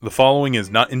The following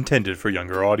is not intended for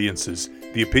younger audiences.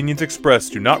 The opinions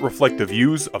expressed do not reflect the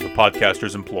views of the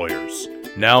podcaster's employers.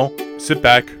 Now, sit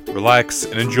back, relax,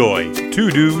 and enjoy Two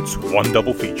Dudes, One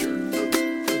Double Feature.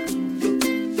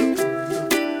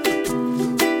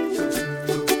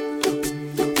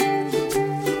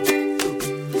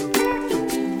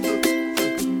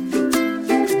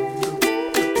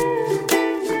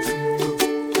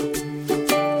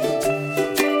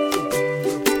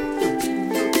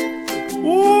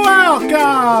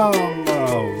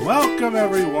 Welcome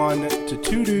everyone to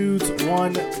Two Dudes,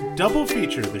 One Double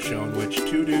Feature, the show in which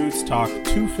two dudes talk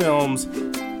two films,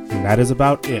 and that is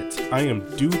about it. I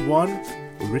am Dude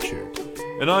 1, Richard.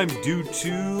 And I'm Dude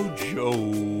 2,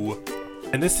 Joe.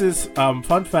 And this is,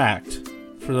 fun fact,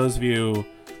 for those of you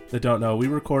that don't know, we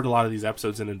record a lot of these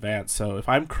episodes in advance, so if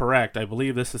I'm correct, I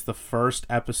believe this is the first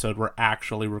episode we're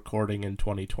actually recording in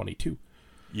 2022.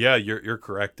 Yeah, you're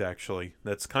correct, actually.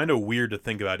 That's kind of weird to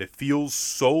think about. It feels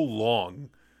so long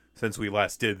since we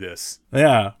last did this.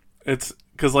 Yeah, it's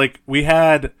because, like, we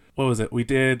had, what was it? We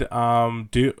did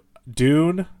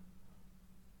Dune,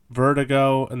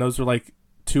 Vertigo, and those were, like,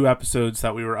 two episodes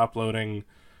that we were uploading.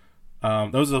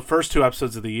 Those are the first two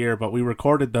episodes of the year, but we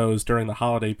recorded those during the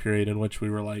holiday period in which we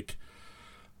were, like,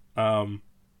 we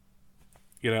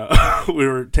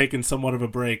were taking somewhat of a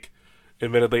break.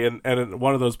 Admittedly, and at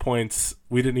one of those points,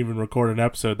 we didn't even record an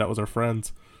episode. That was our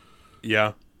friends.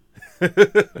 Yeah.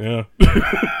 Yeah.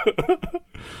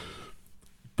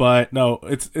 But no,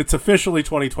 it's officially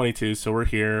 2022, so we're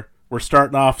here. We're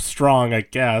starting off strong, I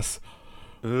guess.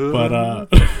 But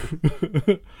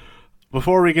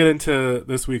before we get into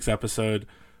this week's episode,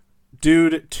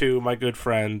 Dude 2, my good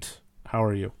friend, how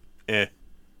are you?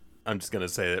 I'm just gonna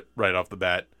say it right off the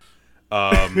bat.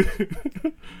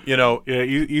 Yeah,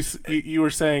 you were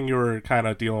saying you were kind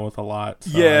of dealing with a lot.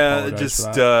 So yeah,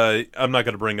 I'm not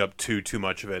going to bring up too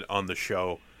much of it on the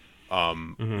show.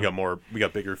 We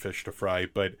got bigger fish to fry,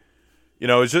 but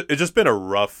it's just been a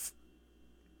rough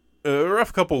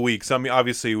couple of weeks. I mean,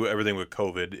 obviously everything with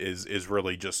COVID is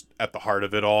really just at the heart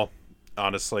of it all,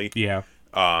 honestly. Yeah.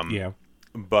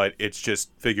 But it's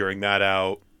just figuring that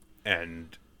out,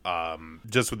 and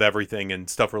just with everything and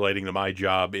stuff relating to my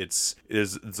job, it's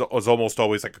almost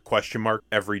always like a question mark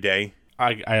every day.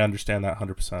 I understand that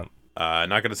 100%. Not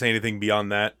going to say anything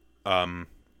beyond that.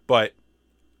 But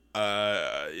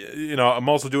I'm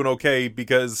also doing okay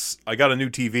because I got a new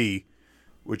TV,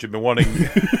 which I've been wanting.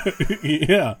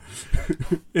 Yeah,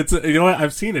 it's what,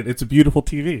 I've seen it. It's a beautiful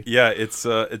TV. Yeah,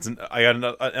 I got an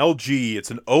LG.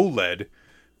 It's an OLED,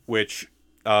 which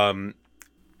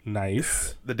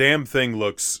nice. The damn thing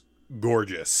looks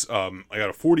gorgeous. I got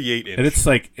a 48-inch. And it's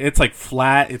like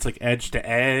flat. It's like edge to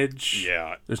edge.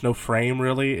 Yeah. There's no frame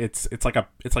really. It's like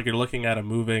you're looking at a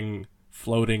moving,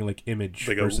 floating like image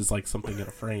versus like something in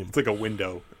a frame. It's like a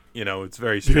window. It's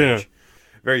very strange. Yeah.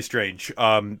 Very strange.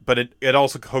 But it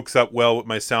also hooks up well with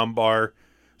my sound bar,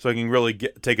 so I can really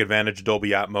take advantage of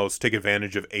Dolby Atmos, take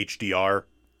advantage of HDR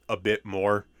a bit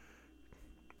more.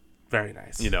 Very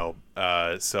nice.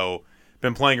 So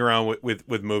been playing around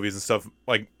with movies and stuff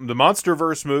like the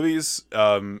MonsterVerse movies.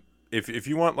 If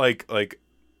you want like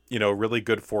really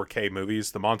good 4K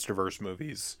movies, the MonsterVerse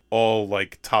movies, all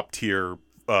like top tier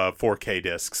 4K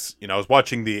discs. I was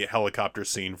watching the helicopter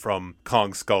scene from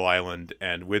Kong Skull Island,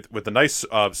 and with a nice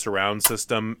surround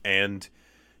system and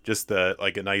just a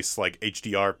nice like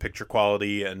HDR picture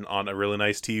quality and on a really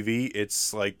nice TV,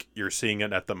 it's like you're seeing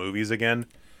it at the movies again,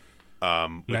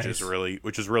 which is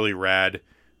really rad.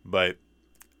 But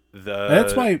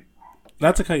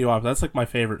not to cut you off, that's like my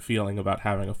favorite feeling about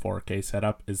having a 4K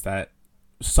setup is that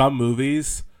some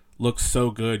movies look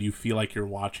so good you feel like you're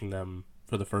watching them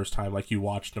for the first time, like you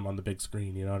watched them on the big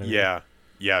screen. You know what I mean? Yeah.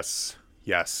 Yes.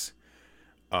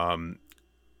 Other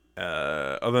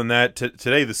than that,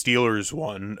 today the Steelers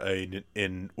won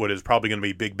in what is probably going to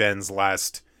be Big Ben's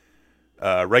last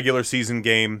regular season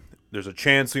game. There's a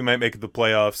chance we might make it to the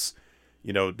playoffs.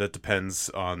 That depends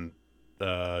on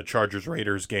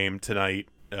Chargers-Raiders game tonight.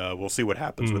 We'll see what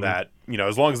happens with that.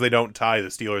 As long as they don't tie, the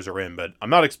Steelers are in. But I'm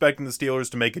not expecting the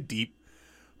Steelers to make a deep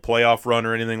playoff run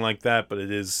or anything like that. But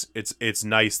it's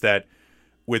nice that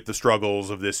with the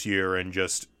struggles of this year and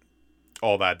just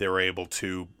all that, they were able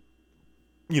to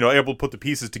put the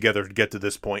pieces together to get to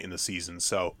this point in the season.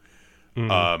 So,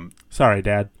 sorry,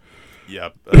 Dad. Yeah.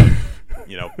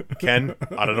 Ken,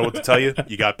 I don't know what to tell you.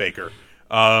 You got Baker.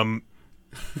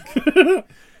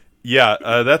 Yeah,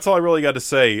 that's all I really got to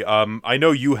say. I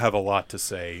know you have a lot to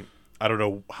say. I don't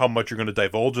know how much you're going to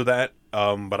divulge of that.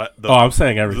 But I'm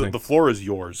saying everything. The floor is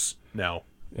yours now.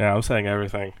 Yeah, I'm saying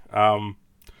everything.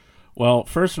 Well,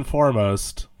 first and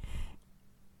foremost,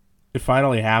 it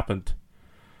finally happened.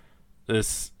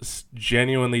 This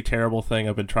genuinely terrible thing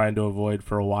I've been trying to avoid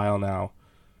for a while now.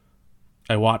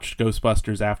 I watched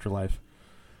Ghostbusters Afterlife.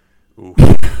 Ooh.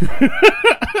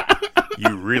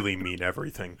 You really mean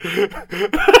everything.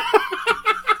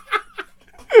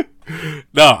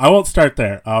 No, I won't start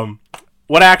there.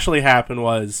 What actually happened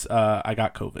was I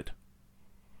got COVID.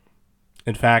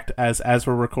 In fact, as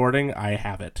we're recording, I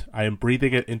have it. I am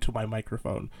breathing it into my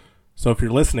microphone. So if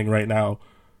you're listening right now,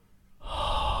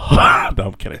 no,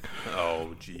 I'm kidding.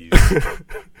 Oh, jeez.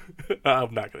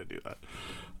 I'm not gonna do that.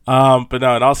 But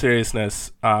no, in all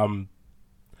seriousness,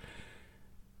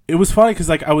 it was funny because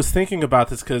like I was thinking about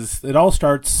this because it all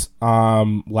starts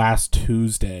last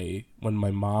Tuesday when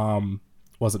my mom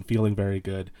wasn't feeling very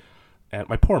good, and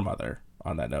my poor mother.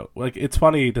 On that note, like it's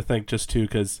funny to think just too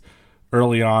because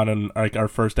early on in like our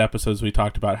first episodes we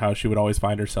talked about how she would always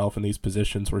find herself in these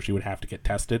positions where she would have to get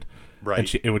tested, right?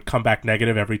 And it would come back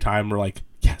negative every time. We're like,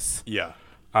 yes, yeah.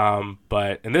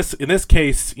 But in this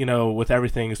case, you know, with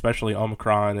everything, especially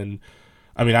Omicron, and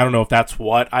I mean, I don't know if that's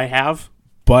what I have,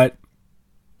 but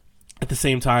at the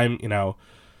same time, you know,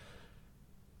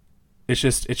 it's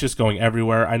just going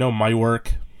everywhere. I know my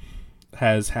work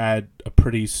has had a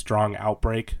pretty strong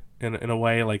outbreak in a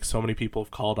way. Like so many people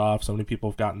have called off, so many people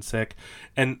have gotten sick,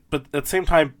 but at the same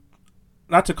time,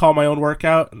 not to call my own work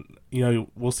out, you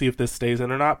know, we'll see if this stays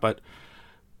in or not, but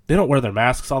they don't wear their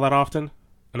masks all that often,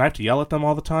 and I have to yell at them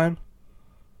all the time.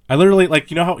 I literally, like,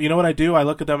 you know what I do? I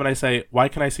look at them and I say, why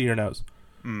can I see your nose?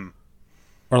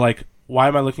 Or like, why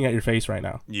am I looking at your face right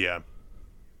now? Yeah.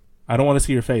 I don't want to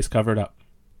see your face, cover it up.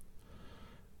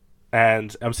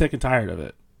 And I'm sick and tired of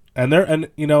it. And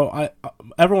you know,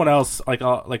 everyone else, like a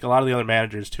lot of the other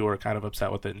managers too, are kind of upset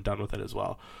with it and done with it as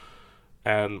well.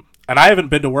 And I haven't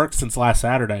been to work since last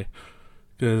Saturday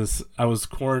because I was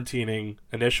quarantining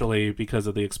initially because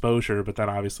of the exposure, but then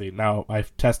obviously now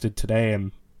I've tested today,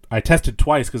 and I tested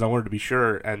twice because I wanted to be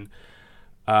sure, and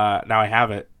now I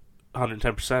have it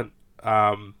 110%.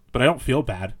 But I don't feel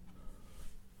bad.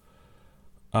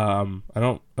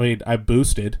 I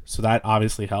boosted, so that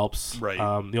obviously helps. Right.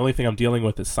 The only thing I'm dealing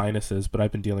with is sinuses, but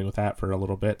I've been dealing with that for a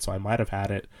little bit, so I might have had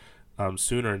it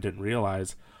sooner and didn't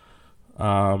realize.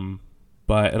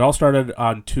 But it all started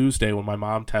on Tuesday when my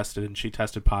mom tested, and she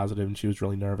tested positive, and she was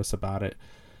really nervous about it.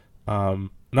 On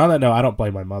that note, I don't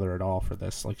blame my mother at all for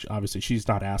this. Like, obviously, she's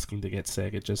not asking to get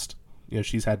sick. It just, you know,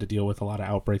 she's had to deal with a lot of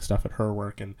outbreak stuff at her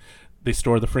work, and they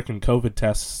store the freaking COVID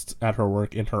tests at her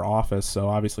work in her office. So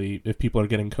obviously, if people are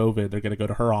getting COVID, they're going to go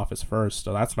to her office first.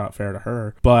 So that's not fair to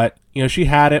her. But, you know, she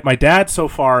had it. My dad so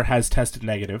far has tested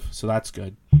negative, so that's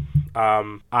good.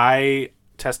 I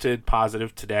tested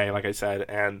positive today, like I said,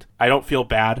 and I don't feel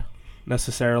bad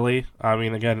necessarily. I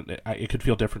mean, again, it could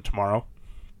feel different tomorrow,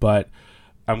 but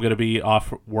I'm going to be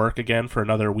off work again for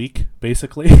another week,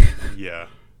 basically. Yeah.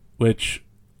 Which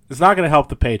is not going to help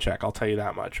the paycheck, I'll tell you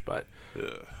that much, but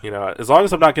you know, as long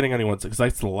as I'm not getting anyone sick, because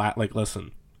that's the like,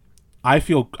 listen, I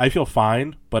feel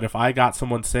fine, but if I got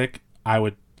someone sick,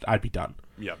 I'd be done.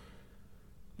 Yeah.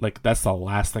 Like, that's the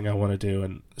last thing I want to do,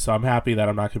 and so I'm happy that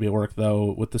I'm not going to be at work,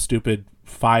 though, with the stupid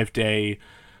 5-day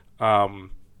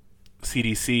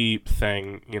CDC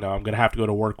thing. You know, I'm going to have to go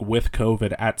to work with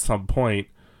COVID at some point,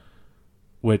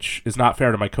 which is not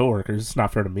fair to my coworkers. It's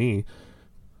not fair to me.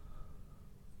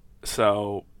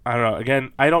 So I don't know.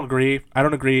 Again, I don't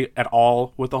agree at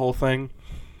all with the whole thing.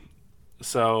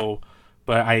 So,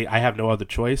 but I have no other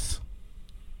choice.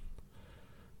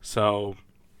 So,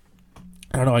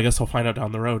 I don't know. I guess I'll find out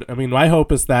down the road. I mean, my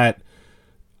hope is that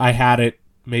I had it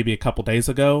maybe a couple days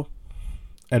ago,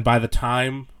 and by the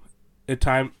time the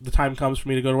time comes for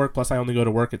me to go to work, plus I only go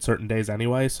to work at certain days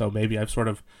anyway, so maybe I've sort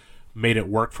of made it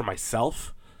work for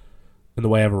myself in the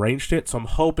way I've arranged it. So I'm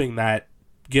hoping that,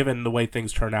 given the way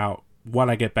things turn out, when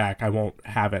I get back, I won't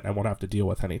have it. I won't have to deal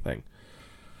with anything.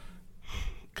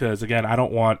 Because, again, I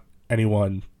don't want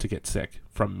anyone to get sick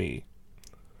from me.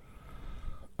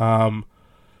 But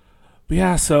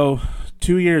yeah, so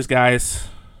 2 years, guys.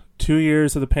 2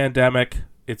 years of the pandemic.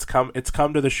 It's come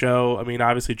to the show. I mean,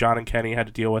 obviously, John and Kenny had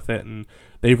to deal with it, and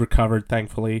they've recovered,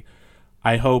 thankfully.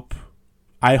 I hope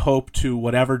to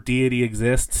whatever deity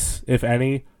exists, if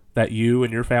any, that you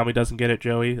and your family doesn't get it,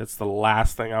 Joey. That's the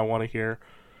last thing I want to hear.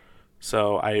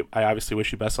 So I obviously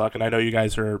wish you best luck, and I know you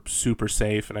guys are super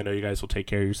safe, and I know you guys will take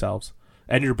care of yourselves.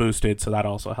 And you're boosted, so that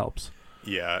also helps.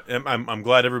 Yeah, I'm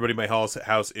glad everybody in my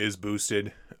house is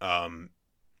boosted.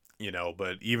 You know,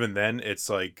 but even then, it's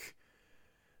like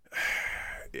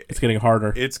it's getting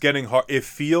harder. It's getting hard. It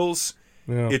feels.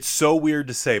 Yeah. It's so weird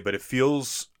to say, but it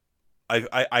feels.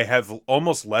 I have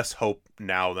almost less hope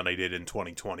now than I did in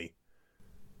 2020.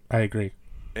 I agree.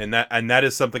 and that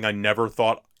is something I never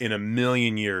thought in a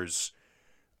million years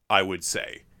I would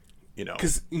say.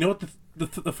 Because you know what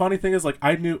the funny thing is, like,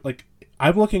 I knew, like,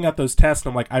 I'm looking at those tests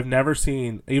and I'm like, I've never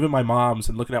seen, even my mom's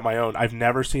and looking at my own, I've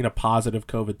never seen a positive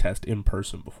COVID test in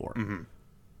person before. Mm-hmm.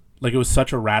 Like, it was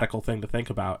such a radical thing to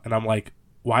think about. And I'm like,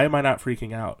 why am I not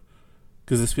freaking out?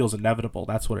 Because this feels inevitable.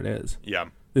 That's what it is. Yeah.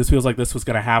 This feels like this was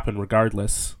going to happen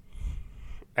regardless.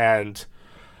 And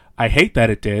I hate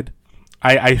that it did.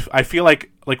 I feel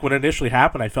like when it initially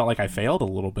happened, I felt like I failed a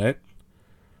little bit.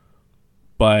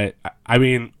 But I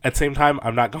mean, at the same time,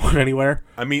 I'm not going anywhere.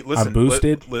 I mean, listen, I'm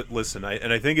boosted. Listen,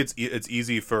 I think it's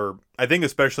easy for, I think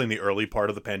especially in the early part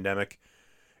of the pandemic,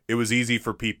 it was easy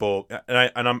for people,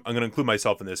 and I'm going to include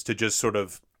myself in this, to just sort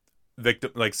of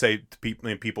say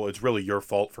to people, it's really your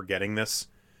fault for getting this.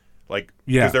 Like,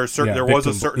 because there was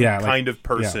a certain kind of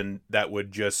person that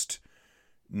would just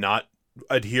not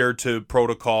adhere to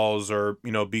protocols or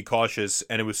be cautious,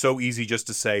 and it was so easy just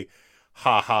to say,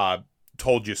 "Ha ha,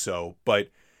 told you so." But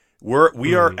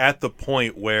we are at the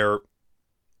point where,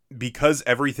 because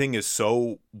everything is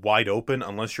so wide open,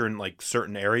 unless you're in like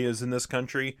certain areas in this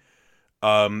country,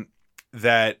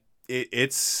 that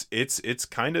it's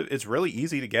really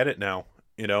easy to get it now,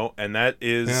 and that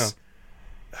is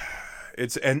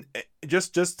it's, and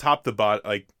just top to bottom,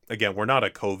 like, again, we're not a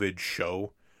COVID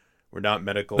show. We're not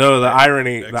medical. No, the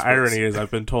irony is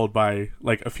I've been told by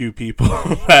like a few people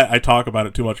that I talk about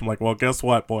it too much. I'm like, well, guess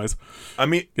what, boys? I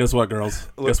mean, guess what, girls?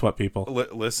 Guess what, people?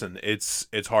 Listen, it's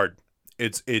hard.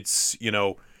 It's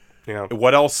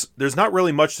what else? There's not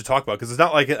really much to talk about, because it's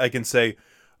not like I can say,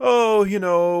 oh,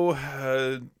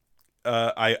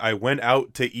 I went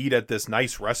out to eat at this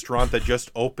nice restaurant that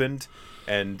just opened,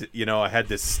 and I had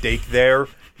this steak there,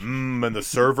 and the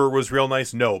server was real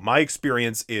nice. No, my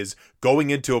experience is going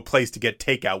into a place to get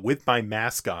takeout with my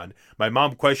mask on, my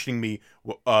mom questioning me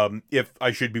if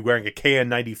I should be wearing a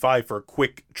KN95 for a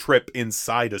quick trip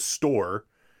inside a store.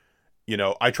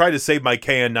 I try to save my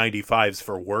KN95s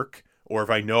for work, or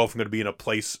if I know if I'm going to be in a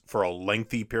place for a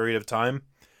lengthy period of time.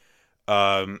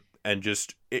 And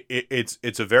just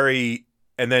it's a very,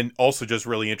 and then also just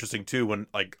really interesting too, when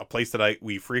like a place that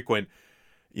we frequent,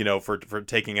 for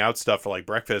taking out stuff for like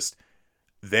breakfast,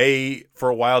 they for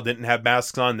a while didn't have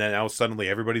masks on, then now suddenly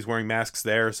everybody's wearing masks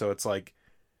there. So it's like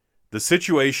the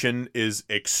situation is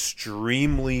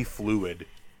extremely fluid.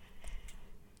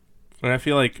 And I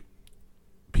feel like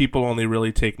people only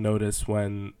really take notice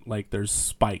when like there's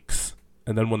spikes,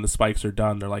 and then when the spikes are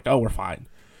done, they're like, oh, we're fine.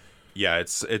 Yeah,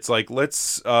 it's like,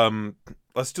 let's do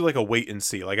like a wait and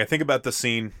see. Like, I think about the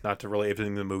scene, not to relate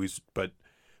everything to the movies, but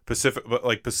Pacific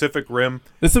Rim.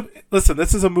 Listen,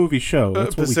 this is a movie show.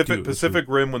 That's Pacific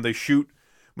Rim, when they shoot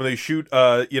shoot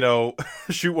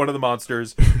one of the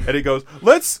monsters, and he goes,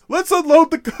 let's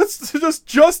unload the guns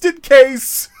just in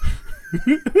case.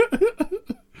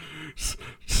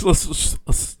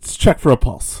 Let's check for a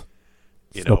pulse.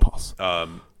 No pulse.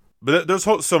 But there's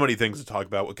so many things to talk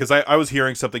about, because I was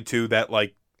hearing something too that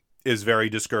like is very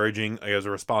discouraging as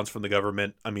a response from the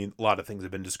government. I mean, a lot of things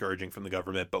have been discouraging from the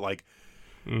government, but like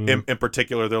in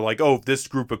particular, they're like, oh, if this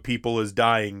group of people is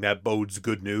dying, that bodes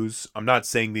good news. I'm not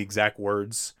saying the exact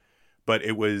words, but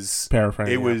it was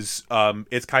paraphrasing. It was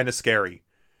it's kind of scary,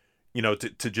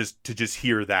 to just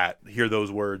hear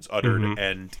those words uttered,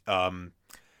 and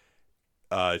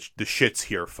the shit's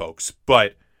here, folks.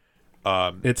 But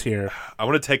it's here. I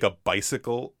want to take a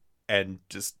bicycle and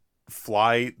just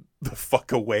fly the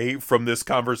fuck away from this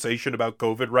conversation about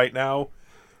COVID right now.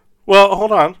 Well,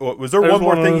 hold on. Was there one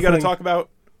more thing you got to talk about?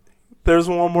 There's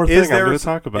one more thing I'm going to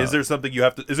talk about. Is there something you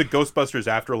have to? Is it Ghostbusters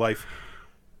Afterlife?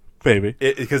 Maybe.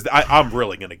 Because I'm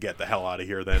really going to get the hell out of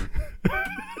here then.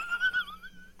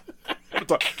 I'll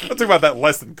talk about that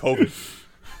less than COVID.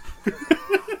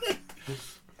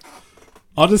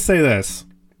 I'll just say this.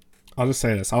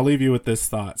 I'll leave you with this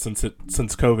thought, since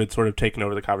COVID's sort of taken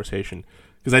over the conversation.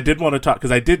 Because I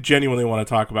did genuinely want to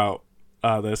talk about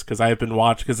this, because I have been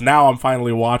watching, because now I'm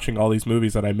finally watching all these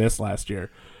movies that I missed last year.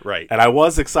 Right. And I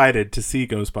was excited to see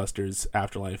Ghostbusters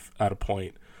Afterlife at a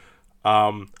point.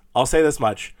 I'll say this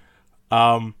much,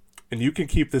 and you can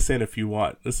keep this in if you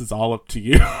want. This is all up to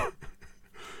you.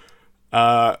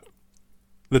 The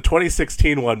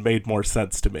 2016 one made more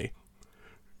sense to me.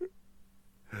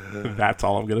 That's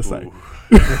all I'm going to say.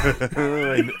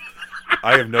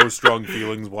 I have no strong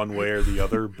feelings one way or the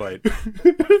other, but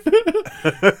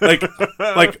like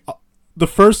the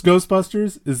first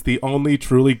Ghostbusters is the only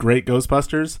truly great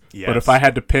Ghostbusters. Yes. But if I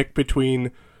had to pick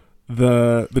between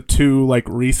the two like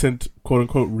recent quote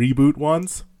unquote reboot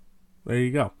ones, there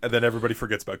you go. And then everybody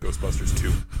forgets about Ghostbusters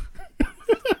 2.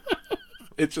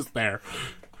 It's just there.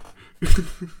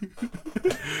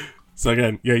 So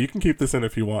again, yeah, you can keep this in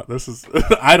if you want. This is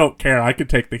I don't care. I can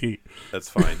take the heat. That's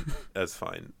fine. That's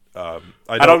fine. I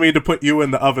don't mean to put you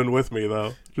in the oven with me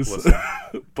though. Just Listen.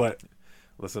 but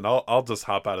Listen, I'll just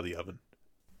hop out of the oven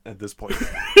at this point.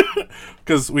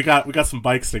 because we got some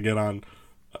bikes to get on.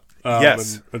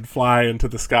 Yes. And fly into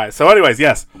the sky. So anyways,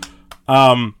 yes.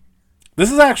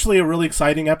 This is actually a really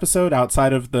exciting episode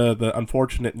outside of the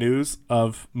unfortunate news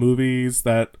of movies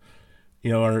that,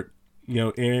 are,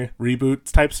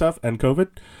 reboots type stuff and COVID.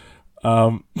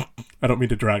 I don't mean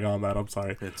to drag on that. I'm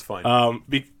sorry. It's fine.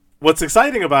 What's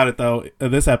exciting about it though,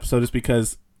 this episode is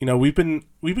because, we've been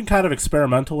kind of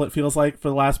experimental, it feels like, for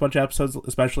the last bunch of episodes,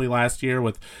 especially last year,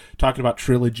 with talking about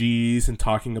trilogies and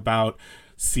talking about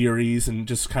series and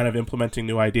just kind of implementing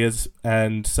new ideas.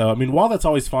 And so, while that's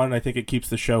always fun, I think it keeps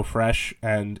the show fresh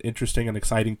and interesting and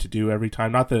exciting to do every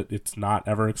time. Not that it's not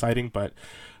ever exciting, but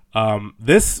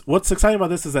what's exciting about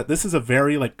this is that this is a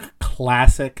very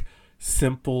classic,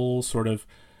 simple sort of,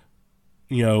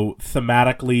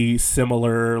 thematically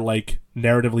similar,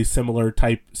 narratively similar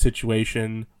type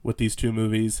situation with these two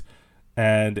movies.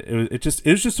 And it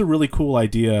was just a really cool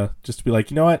idea just to be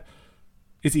like, you know what?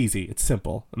 It's easy. It's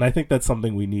simple. And I think that's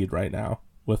something we need right now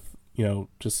with,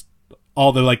 just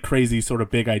all the crazy sort of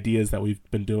big ideas that we've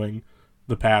been doing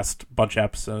the past bunch of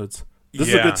episodes. This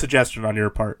is a good suggestion on your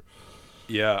part.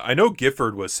 Yeah, I know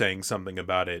Gifford was saying something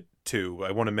about it too.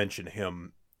 I want to mention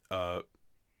him, but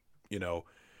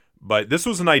this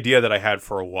was an idea that I had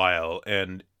for a while,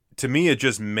 and to me it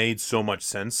just made so much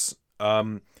sense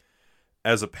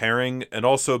as a pairing, and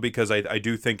also because I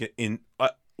do think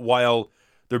while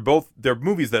they're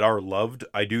movies that are loved,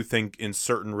 I do think in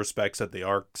certain respects that they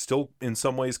are still in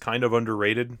some ways kind of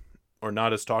underrated or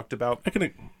not as talked about. I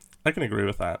can agree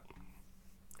with that.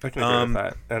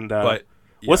 And but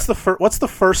yeah. What's the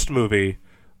first movie?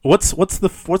 What's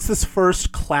this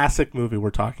first classic movie we're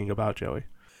talking about, Joey?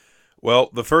 Well,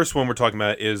 the first one we're talking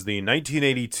about is the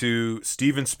 1982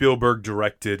 Steven Spielberg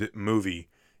directed movie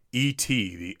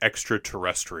E.T. the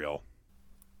Extraterrestrial.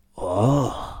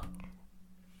 Oh.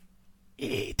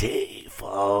 E.T.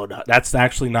 phone. That's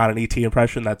actually not an E.T.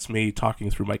 impression. That's me talking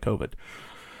through my COVID.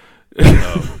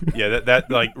 Yeah,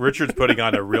 that Richard's putting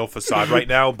on a real facade right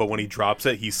now, but when he drops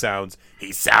it, he sounds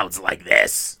like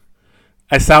this.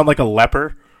 I sound like a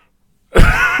leper.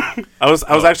 I was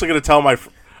actually going to tell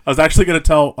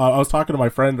I was talking to my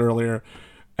friend earlier,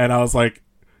 and he was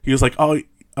like,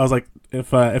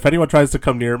 if anyone tries to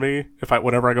come near me,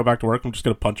 whenever I go back to work, I'm just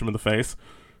going to punch him in the face.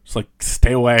 Just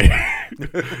stay away.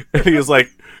 And he was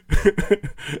like,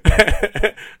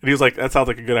 that sounds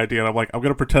like a good idea. And I'm like, I'm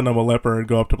going to pretend I'm a leper and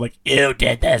go up to him you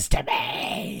did this to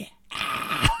me.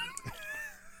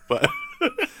 But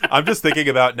I'm just thinking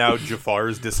about now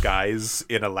Jafar's disguise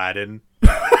in Aladdin.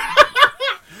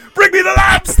 Bring me the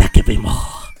lamps! There could be more.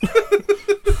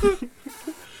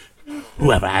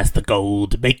 Whoever has the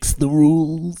gold makes the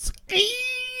rules.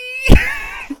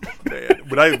 Man,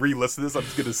 when I re-listen to this, I'm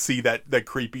just gonna see that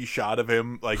creepy shot of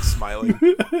him smiling.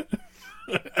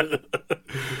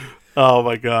 Oh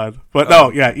my god! But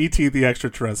no, yeah, E.T. the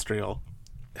Extraterrestrial.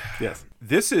 Yes,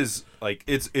 this is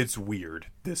it's weird.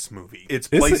 This movie, it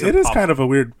is kind of a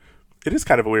weird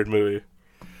movie.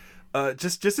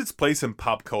 Just its place in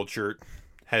pop culture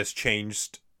has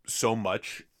changed so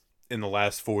much in the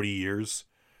last 40 years.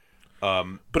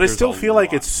 But I still feel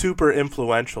like it's super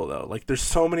influential, though. There's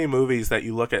so many movies that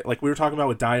you look at, we were talking about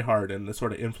with Die Hard and the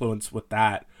sort of influence with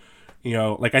that.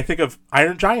 I think of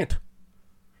Iron Giant.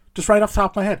 Just right off the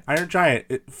top of my head, Iron Giant.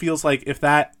 It feels like if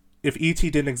E.T.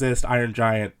 didn't exist, Iron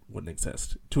Giant wouldn't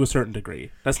exist to a certain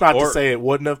degree. That's not to say it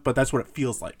wouldn't have, but that's what it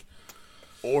feels like.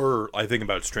 Or I think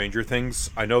about Stranger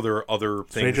Things. I know there are other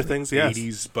things Stranger Things, yes.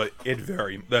 80s, but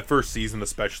that first season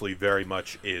especially very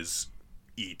much is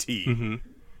E.T. Mm-hmm.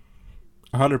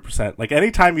 100%.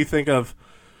 Anytime I think of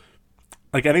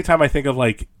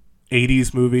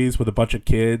 80s movies with a bunch of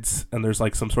kids and there's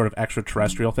some sort of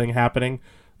extraterrestrial thing happening,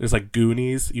 there's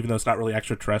Goonies, even though it's not really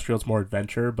extraterrestrial, it's more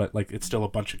adventure, but it's still a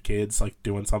bunch of kids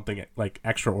doing something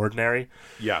extraordinary.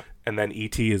 Yeah. And then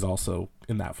E.T. is also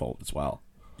in that fold as well.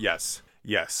 Yes.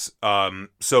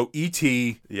 So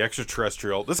E.T. the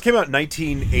Extraterrestrial, this came out in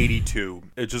 1982,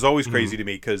 which is always crazy to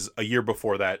me because a year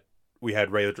before that we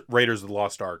had Raiders of the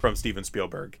Lost Ark from Steven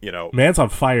Spielberg. Man's on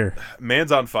fire.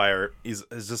 Man's on fire. Is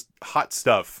just hot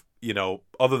stuff.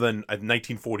 Other than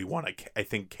 1941, I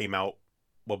think came out.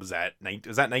 What was that?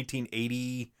 Was that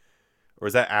 1980, or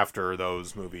is that after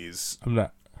those movies? I'm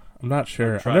not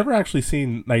sure. I've never actually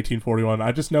seen 1941.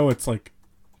 I just know it's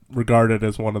regarded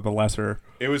as one of the lesser.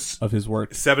 It was of his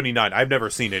work. 79. I've never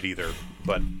seen it either,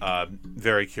 but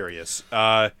very curious.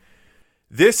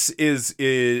 this is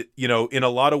you know, in a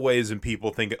lot of ways, and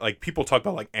people think like people talk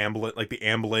about like Amblin, like the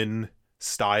Amblin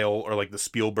style or like the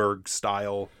Spielberg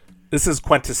style. This is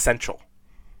quintessential.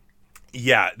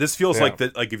 Yeah, this feels like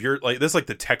the like if you're like this is like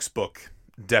the textbook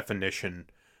definition.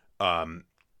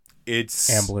 It's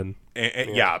Amblin.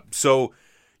 Yeah. So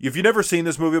if you've never seen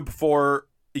this movie before,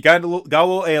 you got a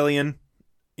little alien,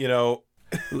 you know.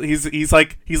 He's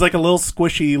like a little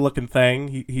squishy looking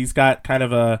thing. He's got kind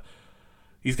of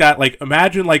like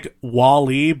imagine like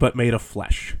Wall-E but made of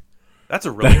flesh. That's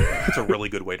a really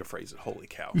good way to phrase it. Holy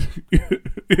cow.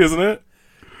 Isn't it?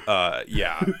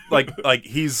 Yeah. Like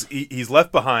he's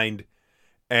left behind,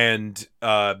 and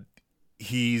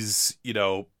he's, you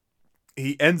know,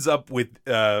 he ends up with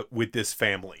this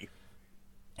family.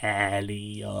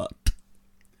 Elliot.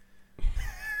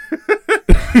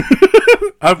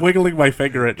 I'm wiggling my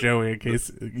finger at Joey in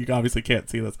case you obviously can't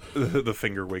see this. The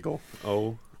finger wiggle.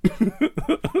 Oh.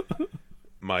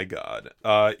 My God.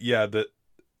 Yeah,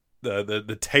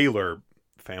 the Taylor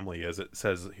family, as it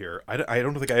says here. I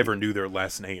don't think I ever knew their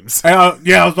last names.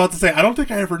 Yeah, I was about to say, I don't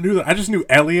think I ever knew that. I just knew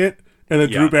Elliot, and then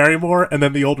Drew Barrymore, and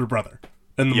then the older brother,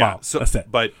 and the mom. So, that's it.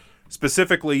 But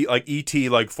specifically, like, E.T.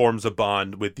 like forms a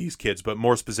bond with these kids, but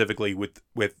more specifically with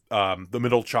the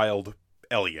middle child,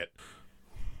 Elliot.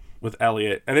 With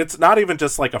Elliot. And it's not even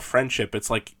just like a friendship, it's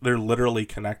like they're literally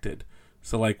connected.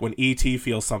 So like when E.T.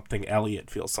 feels something, Elliot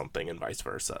feels something, and vice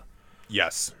versa.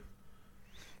 Yes.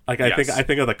 Like I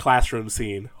think of the classroom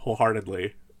scene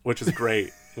wholeheartely, which is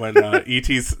great. When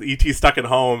E.T.'s stuck at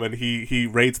home and he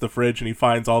raids the fridge and he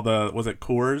finds all the, was it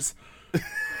Coors?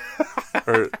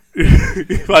 Or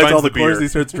he finds all the Coors and he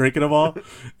starts drinking them all.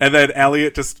 And then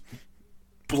Elliot just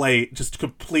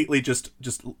completely just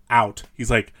out.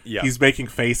 He's like, he's making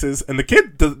faces, and the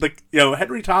kid, the you know,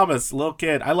 Henry Thomas, little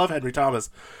kid. I love Henry Thomas.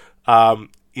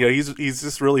 You know, he's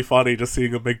just really funny just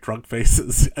seeing him make drunk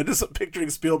faces, and just picturing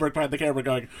Spielberg behind the camera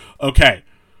going, "Okay,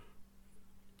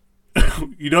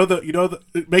 you know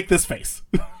the make this face."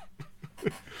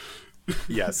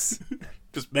 Yes,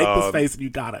 just make this face, and you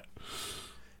got it.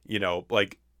 You know,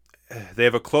 like they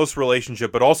have a close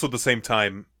relationship, but also at the same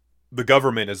time, the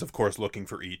government is, of course, looking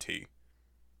for E.T.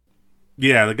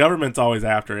 Yeah, the government's always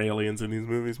after aliens in these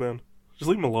movies, man. Just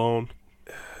leave them alone.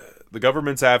 The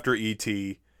government's after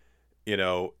E.T., you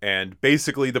know, and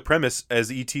basically the premise,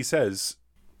 as E.T. says,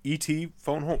 E.T.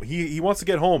 phone home. He wants to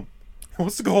get home. He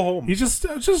wants to go home. He's just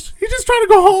trying to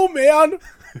go home, man.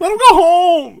 Let him go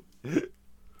home.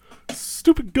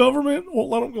 Stupid government won't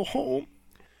let him go home.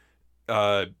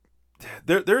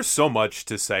 There's so much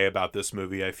to say about this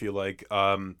movie, I feel like.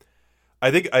 I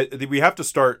think we have to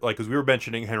start, like, because we were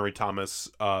mentioning Henry Thomas.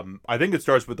 I think it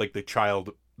starts with like the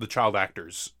child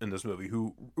actors in this movie,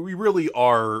 who we're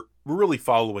really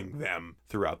following them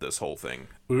throughout this whole thing.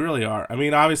 We really are. I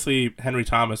mean, obviously Henry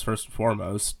Thomas first and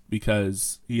foremost,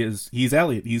 because he's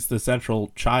Elliot. He's the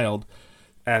central child,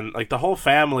 and like the whole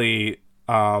family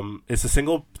is a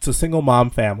single mom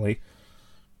family,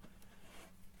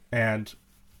 and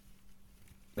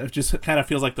it just kind of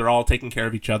feels like they're all taking care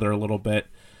of each other a little bit.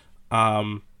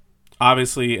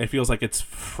 Obviously, it feels like it's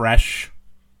fresh.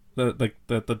 The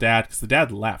dad, because the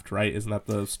dad left, right? Isn't that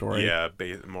the story? Yeah,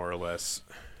 more or less.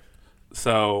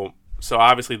 So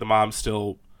obviously the mom's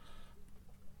still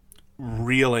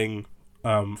reeling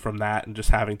from that, and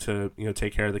just having to, you know,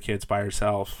 take care of the kids by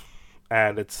herself.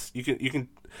 And it's you can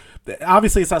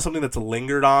obviously it's not something that's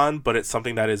lingered on, but it's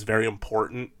something that is very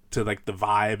important to like the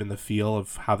vibe and the feel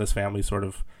of how this family sort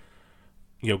of,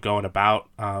 you know, going about.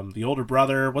 The older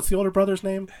brother, what's the older brother's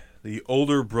name? The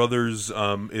older brother's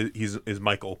is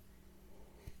Michael.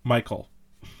 Michael.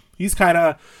 He's kind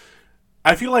of,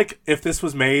 I feel like if this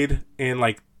was made in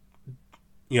like,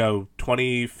 you know,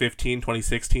 2015,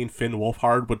 2016, Finn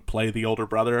Wolfhard would play the older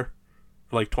brother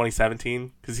for like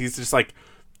 2017, because he's just like,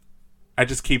 I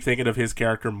just keep thinking of his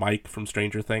character Mike from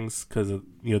Stranger Things because of,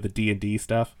 you know, the D&D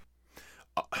stuff.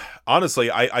 Honestly,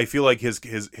 I feel like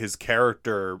his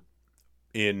character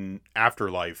in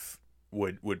Afterlife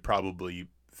would probably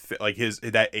fit, like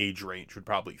that age range would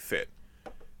probably fit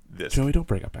this. Joey, don't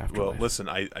bring up Afterlife. Well, listen,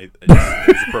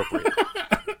 it's appropriate.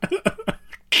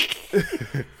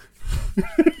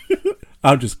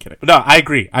 I'm just kidding. No, I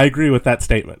agree with that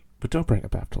statement, but don't bring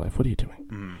up Afterlife. What are you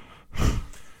doing?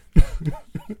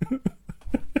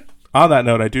 On that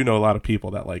note, I do know a lot of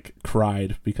people that like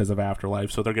cried because of Afterlife,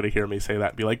 so they're gonna hear me say that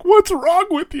and be like, "What's wrong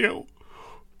with you?"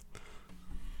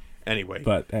 Anyway,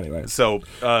 so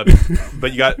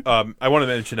but you got I want to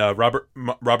mention Robert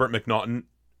McNaughton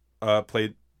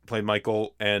played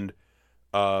Michael, and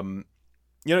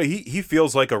you know, he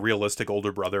feels like a realistic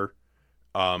older brother.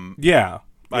 Yeah.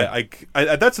 I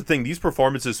that's the thing, these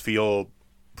performances feel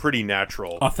pretty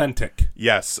natural. Authentic.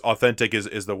 Yes, authentic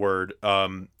is the word.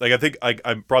 Like I think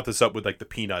I brought this up with like the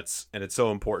Peanuts, and it's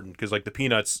so important because like the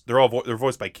Peanuts, they're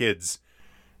voiced by kids,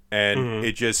 and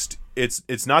it just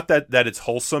it's not that it's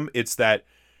wholesome. It's that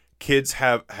kids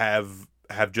have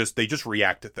just they just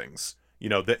react to things. You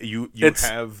know that you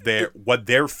have their what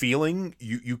they're feeling.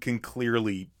 You can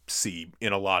clearly see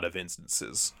in a lot of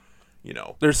instances. You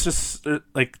know, there's a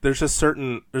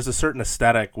certain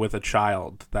aesthetic with a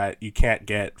child that you can't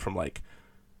get from like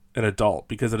an adult,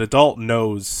 because an adult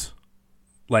knows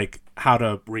like how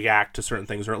to react to certain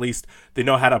things, or at least they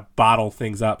know how to bottle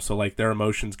things up, so like their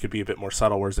emotions could be a bit more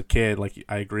subtle, whereas a kid, like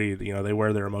I agree, you know, they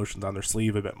wear their emotions on their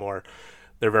sleeve a bit more.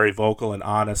 They're very vocal and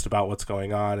honest about what's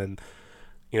going on, and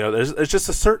you know there's just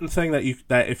a certain thing that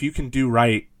if you can do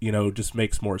right, you know, just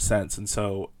makes more sense. And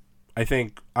so I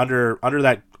think under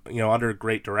that, you know, under a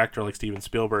great director like Steven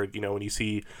Spielberg, you know, when you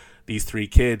see these three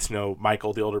kids, you know,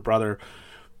 Michael, the older brother,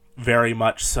 very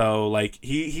much so, like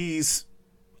he's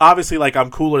obviously like, I'm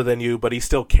cooler than you, but he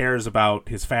still cares about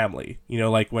his family. You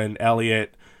know, like when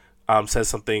Elliot says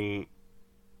something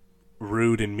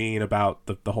rude and mean about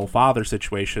the whole father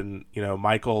situation, you know,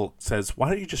 Michael says, why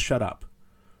don't you just shut up?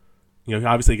 You know, he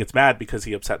obviously gets mad because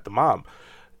he upset the mom.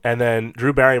 And then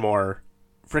Drew Barrymore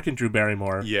as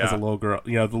a little girl,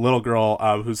 you know, the little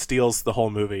girl who steals the whole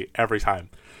movie every time.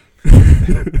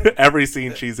 Every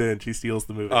scene she's in, she steals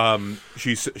the movie.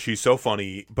 She's so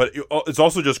funny, but it's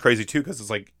also just crazy too, because it's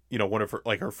like, you know, one of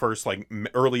her first like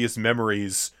earliest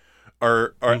memories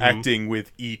are acting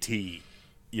with E.T.,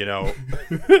 you know.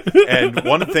 And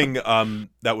one thing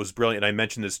that was brilliant, I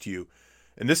mentioned this to you,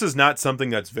 and this is not something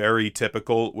that's very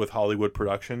typical with Hollywood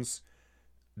productions.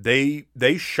 They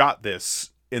shot this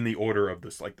in the order of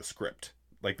this, like the script,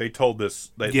 like they told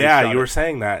this. You were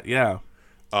saying that, yeah.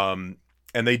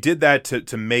 And they did that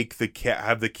to make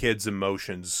have the kids'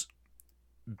 emotions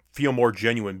feel more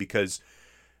genuine, because,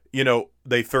 you know,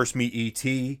 they first meet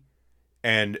E.T.,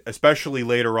 and especially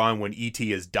later on when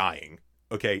E.T. is dying.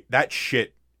 Okay, that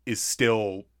shit is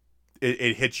still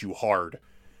it hits you hard,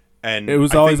 and it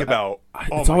was always the God.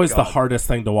 hardest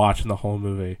thing to watch in the whole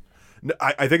movie.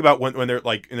 I think about when they're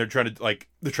like, and they're trying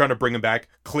to bring him back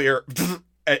clear,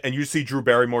 and you see Drew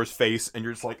Barrymore's face, and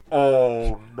you're just like,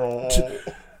 oh no.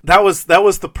 That was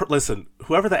listen,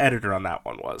 whoever the editor on that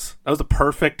one was, that was the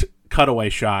perfect cutaway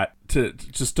shot to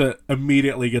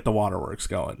immediately get the waterworks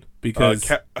going,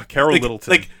 because Carol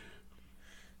Littleton, like,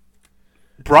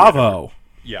 bravo,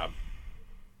 yeah,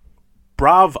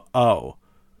 bravo,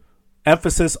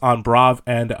 emphasis on brav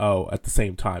and o at the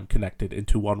same time, connected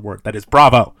into one word. That is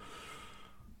bravo.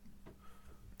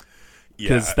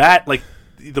 Because that, like,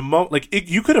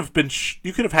 you could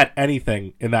have had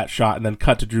anything in that shot and then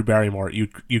cut to Drew Barrymore,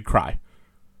 you'd cry.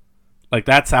 Like,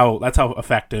 that's how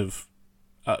effective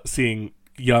seeing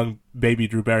young baby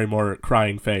Drew Barrymore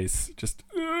crying face, just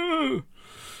you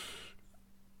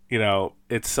know,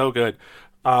 it's so good.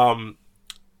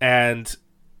 And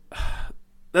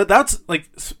that's like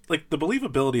the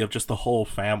believability of just the whole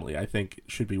family, I think,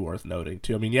 should be worth noting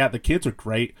too. I mean, yeah, the kids are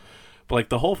great, but like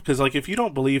the whole, because like if you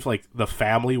don't believe like the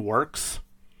family works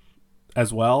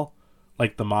as well,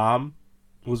 like the mom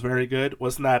was very good,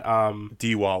 wasn't that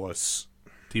Dee Wallace?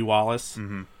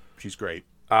 Mm-hmm. She's great.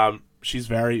 She's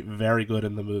very, very good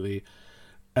in the movie.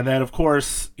 And then of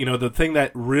course, you know, the thing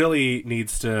that really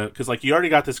needs to, because like you already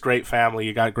got this great family,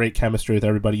 you got great chemistry with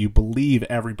everybody, you believe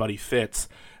everybody fits,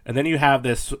 and then you have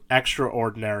this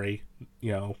extraordinary,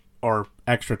 you know, or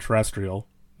extraterrestrial,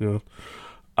 you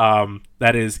know,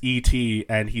 that is E.T.,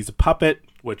 and he's a puppet,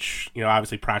 which, you know,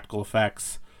 obviously practical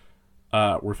effects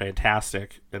were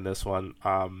fantastic in this one.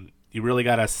 You really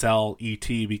got to sell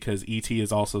E.T., because E.T.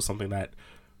 is also something that,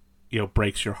 you know,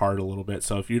 breaks your heart a little bit.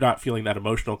 So if you're not feeling that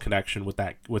emotional connection with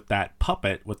that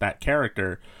puppet, with that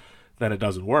character, then it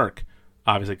doesn't work,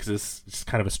 obviously, because it's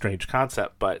kind of a strange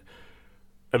concept. But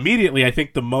immediately, I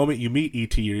think the moment you meet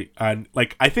E.T.,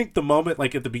 like I think the moment,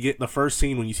 like at the first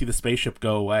scene when you see the spaceship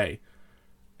go away,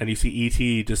 and you see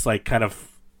E.T. just like kind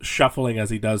of shuffling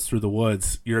as he does through the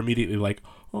woods, you're immediately like,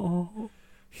 oh.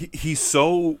 He's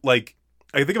so, like,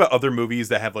 I think about other movies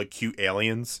that have like cute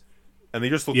aliens, and they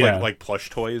just look like plush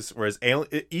toys, whereas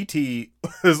E.T.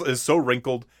 is so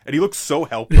wrinkled, and he looks so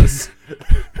helpless.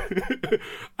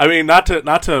 I mean, not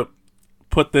to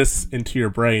put this into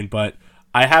your brain, but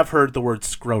I have heard the word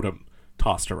scrotum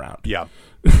tossed around. Yeah.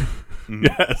 Mm-hmm.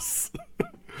 Yes.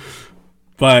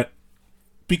 But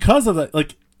because of that,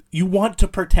 like, you want to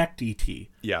protect E.T.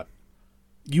 Yeah.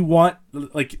 You want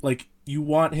you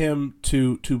want him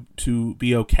to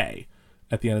be okay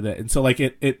at the end of it. And so like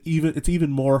it's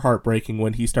even more heartbreaking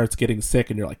when he starts getting sick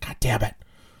and you're like, God damn it.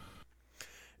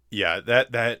 Yeah,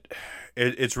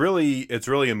 it's really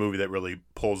a movie that really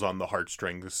pulls on the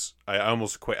heartstrings. I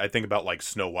almost quit. I think about like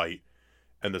Snow White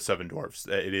and the Seven Dwarfs.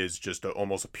 It is just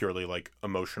almost a purely like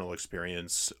emotional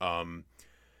experience. But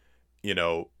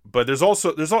there's a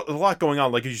lot going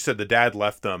on. Like as you said, the dad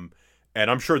left them,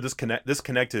 and I'm sure this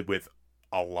connected with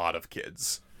a lot of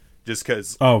kids, just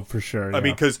because. Oh, for sure. Yeah. I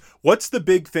mean, because what's the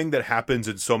big thing that happens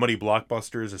in so many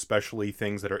blockbusters, especially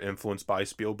things that are influenced by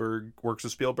works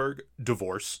of Spielberg?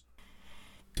 Divorce.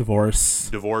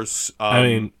 I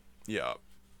mean, yeah.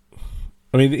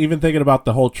 I mean, even thinking about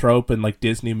the whole trope in like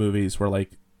Disney movies, where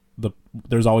like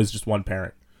there's always just one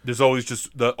parent. There's always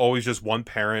just one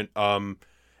parent. And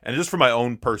just for my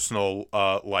own personal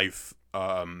life,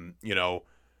 my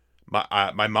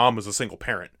mom was a single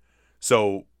parent,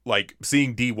 so like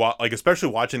seeing like especially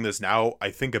watching this now,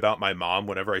 I think about my mom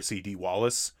whenever I see Dee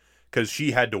Wallace, because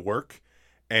she had to work,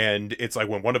 and it's like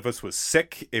when one of us was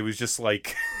sick, it was just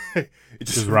like it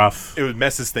was rough. It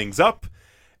messes things up.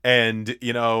 And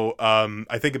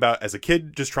I think about as a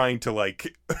kid just trying to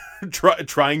like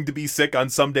trying to be sick on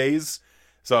some days.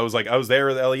 So I was there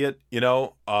with Elliot,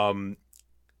 but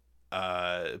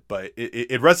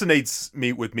it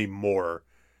resonates with me more,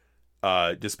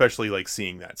 especially like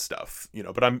seeing that stuff,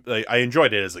 but I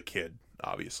enjoyed it as a kid,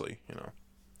 obviously.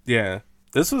 Yeah,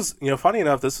 this was, funny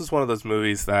enough, this was one of those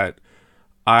movies that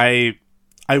I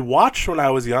watched when I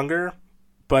was younger,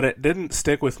 but it didn't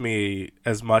stick with me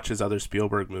as much as other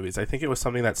Spielberg movies. I think it was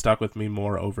something that stuck with me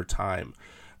more over time.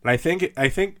 And I think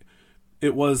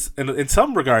it was, in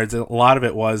some regards, a lot of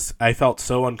it was, I felt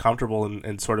so uncomfortable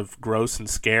and sort of gross and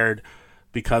scared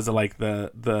because of like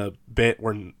the bit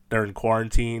when they're in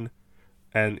quarantine,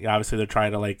 and obviously they're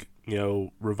trying to like,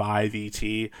 revive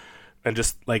E.T., and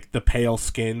just like the pale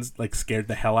skins like scared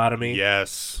the hell out of me.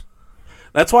 Yes.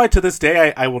 That's why to this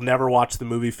day I will never watch the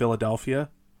movie Philadelphia.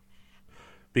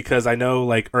 Because I know,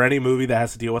 like, or any movie that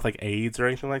has to deal with like AIDS or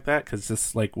anything like that, because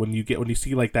just like when you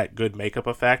see like that good makeup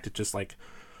effect, it just like,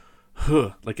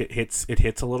 like it hits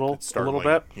a little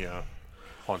bit. Yeah,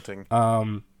 haunting.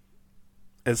 And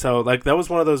so like that was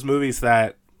one of those movies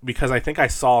that, because I think I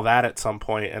saw that at some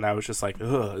point and I was just like,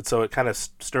 ugh, and so it kind of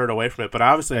stirred away from it. But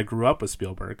obviously I grew up with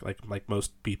Spielberg, like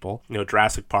most people.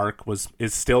 Jurassic Park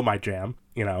is still my jam.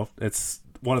 It's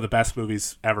one of the best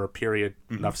movies ever, period.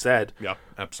 Mm-hmm. Enough said. Yeah,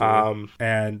 absolutely.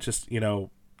 And just,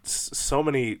 so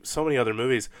many other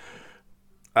movies.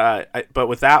 But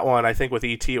with that one, I think with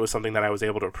E.T., it was something that I was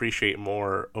able to appreciate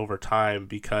more over time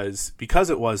because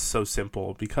it was so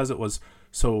simple, because it was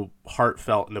so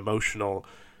heartfelt and emotional.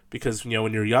 Because,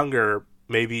 when you're younger,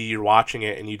 maybe you're watching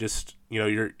it and you just,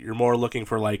 you're more looking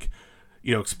for like,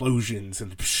 explosions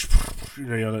and,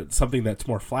 something that's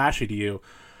more flashy to you.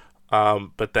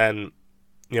 But then,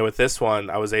 with this one,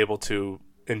 I was able to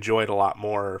enjoy it a lot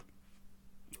more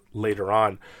later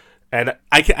on, and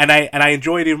I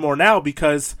enjoy it even more now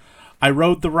because I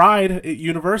rode the ride at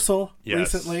Universal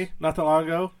recently, not that long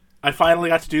ago. I finally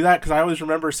got to do that because I always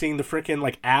remember seeing the freaking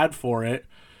like ad for it,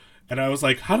 and I was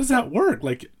like, "How does that work?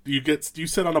 Like, you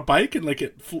sit on a bike and like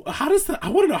how does that? I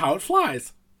want to know how it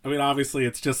flies." I mean, obviously,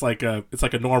 it's just like a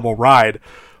normal ride,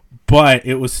 but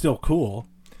it was still cool.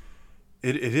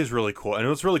 It is really cool, and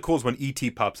what's really cool is when E.T.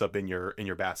 pops up in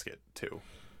your basket too.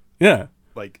 Yeah,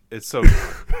 like it's so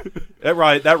that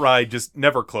ride just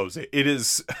never closes. It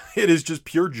is just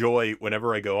pure joy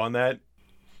whenever I go on that.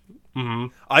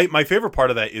 Mm-hmm. My favorite part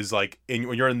of that is like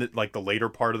when you're in the later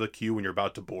part of the queue when you're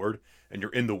about to board and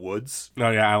you're in the woods.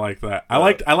 Oh yeah, I like that.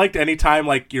 I liked any time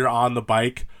like you're on the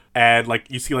bike and like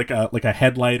you see like a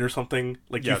headlight or something,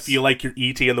 like you feel like you're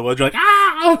E.T. in the woods. You're like,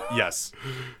 ah. Yes.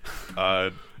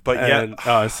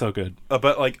 It's so good.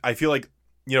 But like I feel like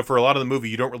for a lot of the movie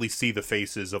you don't really see the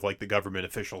faces of like the government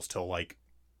officials till like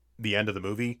the end of the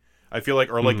movie. I feel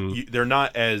like, or like they're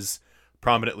not as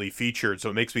prominently featured, so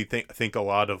it makes me think a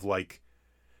lot of like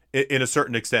in a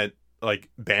certain extent like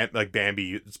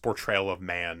Bambi's portrayal of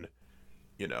man.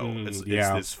 It's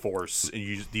this force,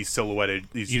 and the silhouette.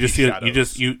 You just hear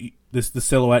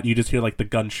like the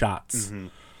gunshots. Mm-hmm.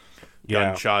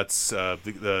 Gunshots,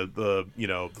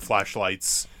 the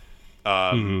flashlights,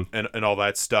 and all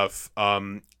that stuff.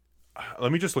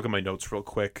 Let me just look at my notes real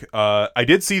quick. I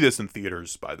did see this in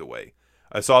theaters, by the way.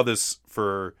 I saw this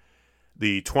for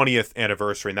the 20th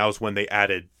anniversary, and that was when they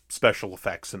added special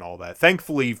effects and all that.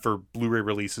 Thankfully, for Blu-ray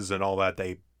releases and all that,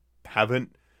 they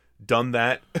haven't done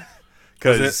that.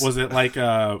 Was it like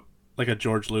a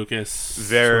George Lucas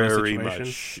very sort of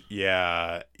much,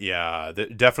 yeah,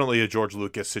 definitely a George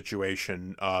Lucas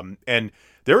situation. And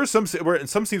there are some scenes where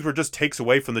it just takes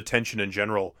away from the tension in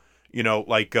general.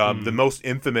 The most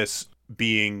infamous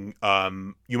being,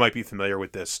 you might be familiar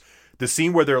with this, the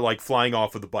scene where they're like flying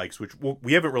off with the bikes, which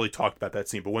we haven't really talked about that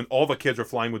scene, but when all the kids are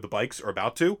flying with the bikes or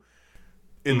about to,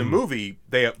 in the movie,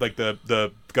 they have, like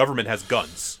the government has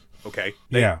guns. Okay,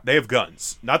 they have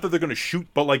guns. Not that they're going to shoot,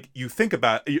 but like you think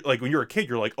about, like when you're a kid,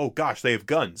 you're like, oh gosh, they have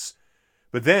guns.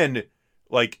 But then,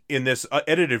 like in this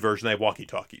edited version, they have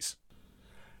walkie-talkies.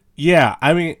 Yeah,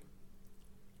 I mean,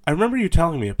 I remember you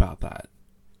telling me about that.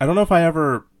 I don't know if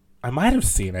I might have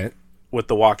seen it with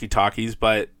the walkie-talkies,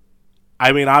 but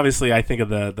I mean, obviously, I think of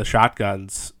the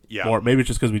shotguns. Yeah. More, maybe it's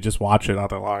just because we just watched it not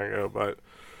that long ago, but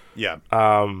yeah.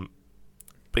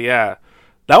 But yeah,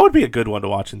 that would be a good one to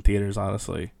watch in theaters,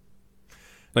 honestly.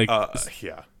 Like,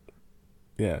 yeah.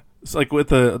 It's like with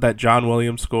that John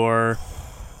Williams score,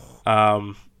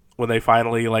 when they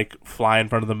finally like fly in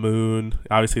front of the moon.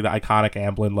 Obviously, the iconic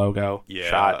Amblin logo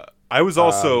shot. I was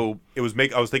also I was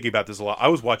thinking about this a lot. I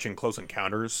was watching Close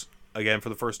Encounters again for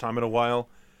the first time in a while.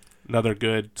 Another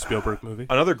good Spielberg movie.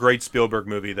 Another great Spielberg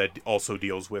movie that also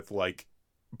deals with like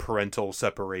parental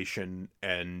separation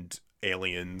and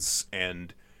aliens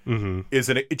and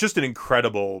is just an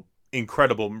incredible,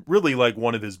 really like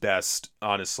one of his best,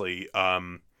 honestly.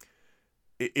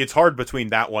 It's hard between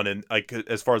that one and like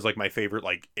as far as like my favorite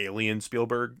like alien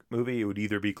Spielberg movie, it would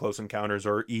either be Close Encounters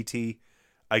or E.T.,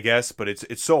 I guess, but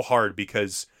it's so hard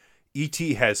because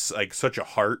E.T. has like such a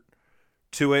heart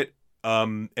to it,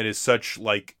 and is such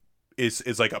like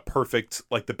is like a perfect,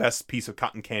 like the best piece of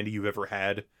cotton candy you've ever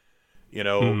had, you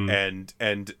know.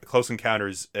 And Close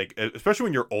Encounters, like, especially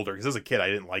when you're older, because as a kid I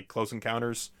didn't like Close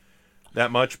Encounters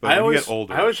that much, but when you get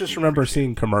older, I always just remember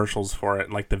seeing commercials for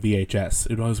it, like the VHS.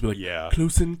 It would always be like, yeah,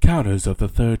 Close Encounters of the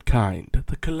Third Kind,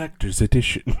 the collector's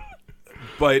edition.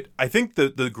 But I think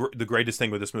the greatest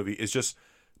thing with this movie is just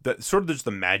that sort of just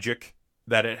the magic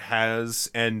that it has,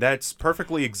 and that's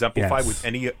perfectly exemplified with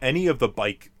any of the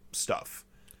bike stuff,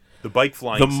 the bike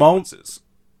flying sequences.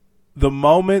 The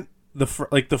moment the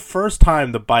first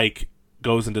time the bike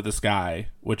goes into the sky,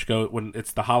 when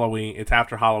it's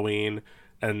after Halloween,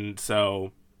 and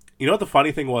so you know what the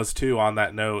funny thing was too on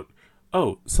that note.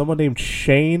 Oh, someone named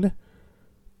Shane,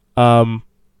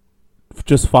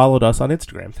 just followed us on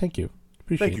Instagram. Thank you.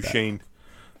 Appreciate that. Shane.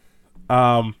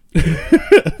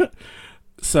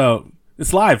 So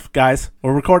it's live, guys.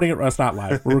 We're recording it. Well, it's not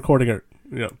live. We're recording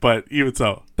it, but even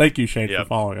so, thank you, Shane, for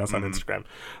following us on Instagram.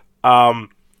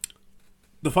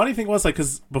 The funny thing was, like,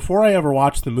 because before I ever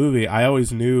watched the movie, I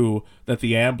always knew that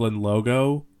the Amblin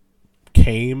logo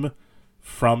came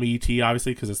from E.T.,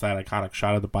 obviously, because it's that iconic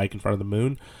shot of the bike in front of the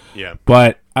moon. Yeah.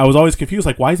 But I was always confused,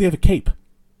 like, why does he have a cape?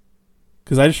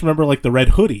 Because I just remember, like, the red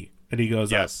hoodie, and he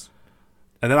goes, yes.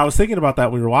 And then I was thinking about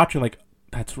that when we were watching, like,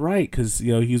 that's right, because,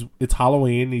 it's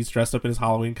Halloween, he's dressed up in his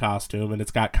Halloween costume, and it's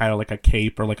got kind of like a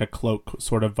cape or like a cloak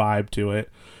sort of vibe to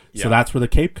it. Yeah. So that's where the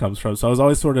cape comes from. So I was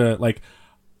always sort of like,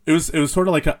 it was sort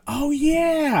of like a, oh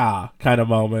yeah, kind of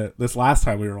moment this last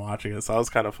time we were watching it. So that was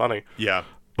kind of funny. Yeah.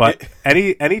 But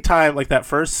any time, like that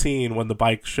first scene when the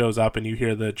bike shows up and you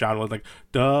hear the John Williams like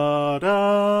da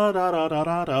da da da da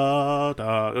da da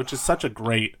da, which is such a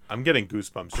great. I'm getting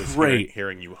goosebumps just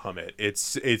hearing you hum it.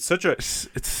 It's such a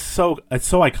it's so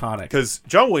iconic because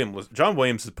John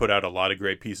Williams has put out a lot of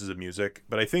great pieces of music,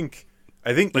 but I think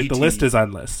like E.T., the list is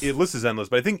endless. The list is endless,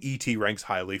 but I think E.T. ranks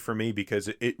highly for me because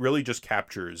it really just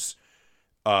captures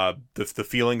the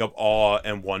feeling of awe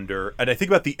and wonder. And I think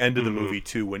about the end of the movie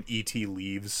too, when E.T.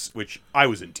 leaves, which I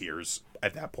was in tears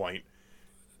at that point.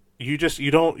 Because you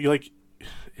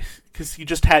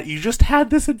just had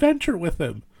this adventure with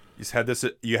him. You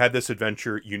had this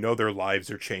adventure, their lives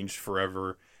are changed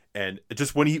forever. And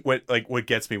just when he went, like, what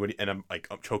gets me and I'm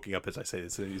choking up as I say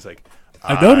this, and he's like,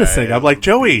 I'm noticing. I'm like,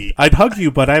 Joey, I'd hug you,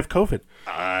 but I have COVID.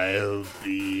 I'll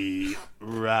be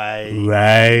right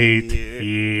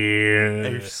here.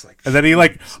 And, just like, and then he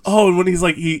like, oh, and when he's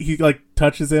like, he like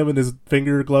touches him and his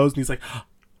finger glows and he's like,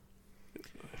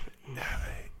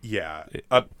 yeah,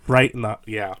 right in the,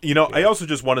 yeah. I also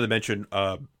just wanted to mention,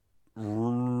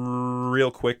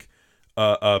 real quick,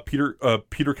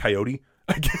 Peter Coyote,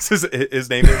 I guess his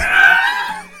name is.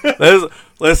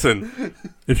 Listen,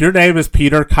 if your name is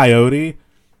Peter Coyote,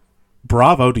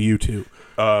 bravo to you too.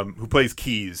 Who plays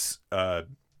Keys, the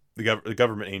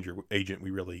government agent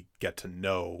we really get to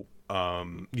know.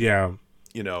 Yeah.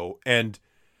 And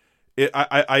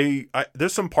I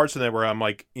there's some parts in there where I'm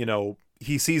like,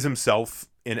 he sees himself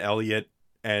in Elliot,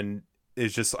 and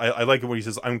it's just I like it when he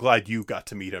says, "I'm glad you got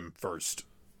to meet him first."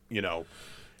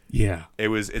 Yeah.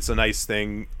 It's a nice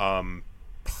thing.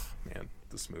 Man,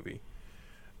 this movie.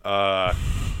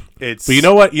 It's. But you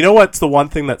know what? You know what's the one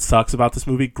thing that sucks about this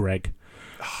movie? Greg.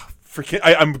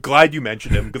 I'm glad you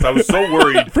mentioned him because I was so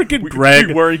worried. Freaking Greg.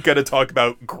 We weren't going to talk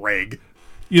about Greg.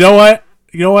 You know what?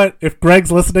 You know what? If Greg's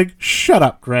listening, shut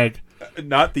up, Greg.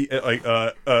 Not the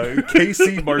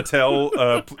Casey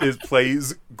Martell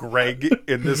plays Greg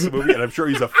in this movie, and I'm sure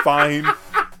he's a fine,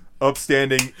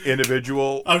 upstanding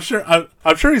individual. I'm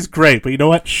sure he's great, but you know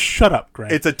what? Shut up,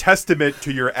 Greg. It's a testament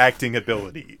to your acting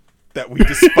ability that we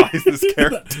despise this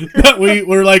character. That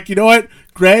we're like, you know what?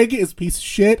 Greg is a piece of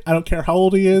shit. I don't care how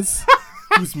old he is.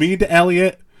 He was mean to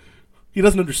Elliot. He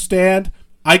doesn't understand.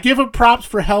 I give him props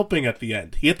for helping at the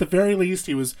end. He, at the very least,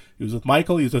 he was with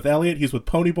Michael, he was with Elliot, he's with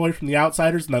Ponyboy from The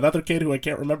Outsiders, and that other kid who I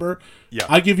can't remember. Yeah.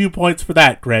 I give you points for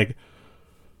that, Greg.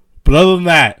 But other than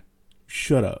that,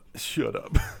 shut up. Shut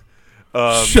up.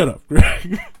 Shut up,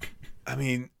 Greg. I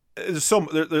mean,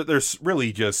 there's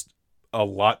really just a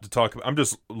lot to talk about. I'm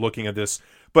just looking at this,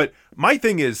 but my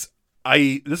thing is,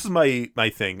 this is my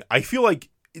thing. I feel like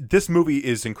this movie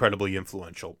is incredibly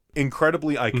influential,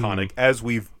 incredibly iconic, as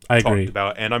we've talked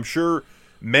about, and I'm sure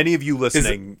many of you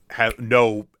listening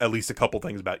know at least a couple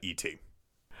things about E.T.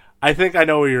 I think I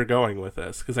know where you're going with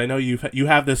this, because I know you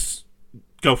have this.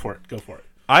 Go for it.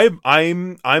 I'm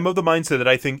of the mindset that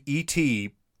I think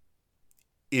E.T.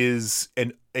 is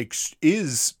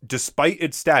despite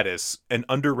its status an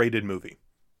underrated movie.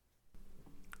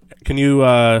 Can you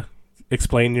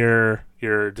explain your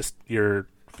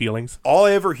feelings? All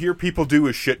I ever hear people do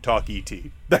is shit talk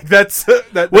E.T.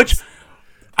 Which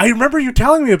I remember you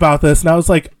telling me about this, and I was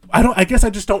like, I guess I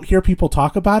just don't hear people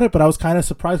talk about it, but I was kind of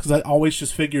surprised because I always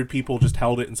just figured people just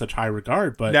held it in such high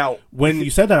regard. But now, when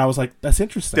you said that, I was like, that's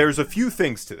interesting. There's a few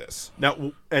things to this.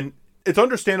 Now, and it's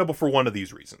understandable for one of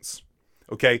these reasons.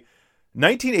 Okay?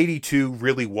 1982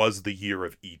 really was the year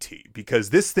of E.T. because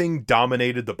this thing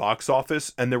dominated the box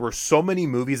office, and there were so many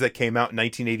movies that came out in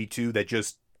 1982 that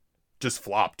just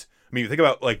flopped. I mean, you think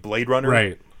about like Blade Runner,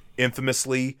 right?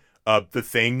 Infamously, The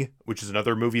Thing, which is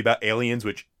another movie about aliens,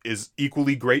 which is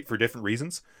equally great for different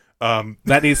reasons.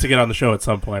 That needs to get on the show at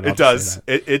some point. It does.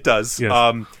 It does.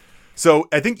 Yes. So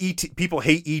I think E.T. people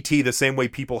hate E.T. the same way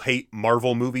people hate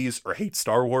Marvel movies or hate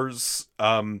Star Wars.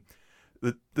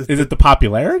 Is it the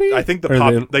popularity? I think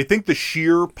they think the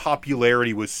sheer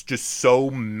popularity was just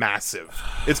so massive.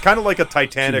 It's kind of like a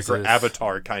Titanic or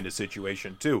Avatar kind of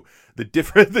situation too. The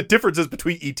differences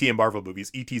between E.T. and Marvel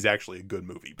movies. E.T. is actually a good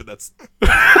movie, but that's.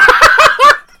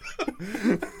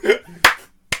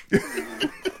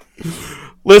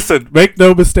 Listen, make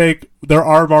no mistake. There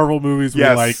are Marvel movies we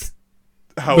like.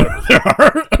 However, there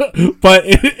are, but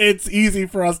it's easy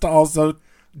for us to also.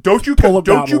 Don't you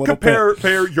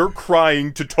compare your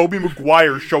crying to Tobey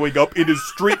Maguire showing up in his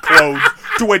street clothes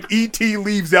to when E.T.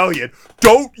 leaves Elliot.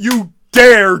 Don't you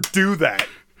dare do that.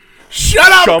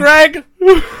 Shut up, Greg!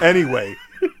 Anyway,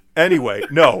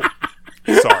 no.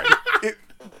 Sorry.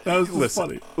 That was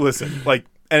funny. Listen, like,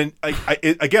 and I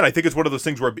think it's one of those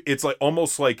things where it's like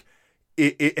almost like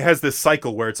it has this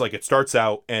cycle where it's like it starts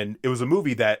out and it was a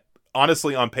movie that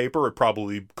honestly on paper it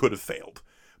probably could have failed.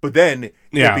 But then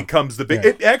it becomes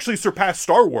it actually surpassed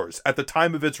Star Wars at the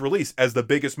time of its release as the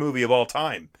biggest movie of all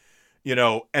time. You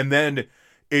know, and then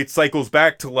it cycles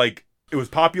back to like it was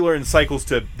popular and cycles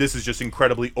to this is just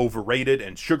incredibly overrated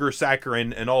and sugar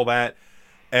saccharine and all that.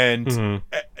 And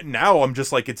now I'm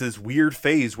just like it's this weird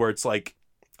phase where it's like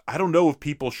I don't know if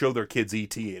people show their kids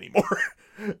E.T. anymore.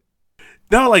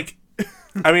 No, like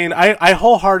I mean, I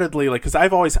wholeheartedly like because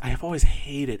I've always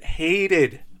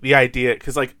hated the idea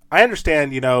because like I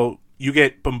understand, you know, you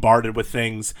get bombarded with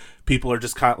things. People are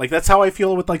just kind of like that's how I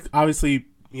feel with like obviously,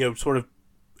 you know, sort of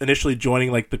initially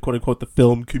joining like the quote unquote the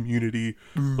film community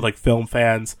with like film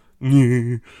fans.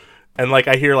 And like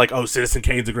I hear like, oh, Citizen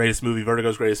Kane's the greatest movie,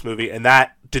 Vertigo's greatest movie, and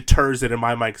that deters it in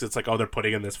my mind because it's like, oh, they're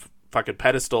putting in this fucking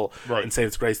pedestal and saying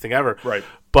it's the greatest thing ever. Right.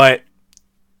 But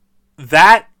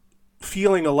that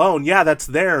feeling alone, yeah, that's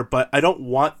there, but I don't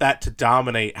want that to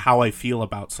dominate how I feel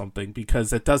about something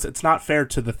because it's not fair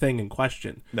to the thing in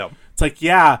question. No. It's like,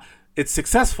 yeah, it's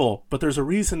successful, but there's a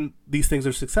reason these things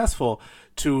are successful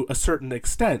to a certain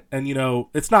extent. And, you know,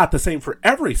 it's not the same for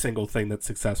every single thing that's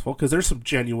successful because there's some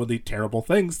genuinely terrible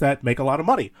things that make a lot of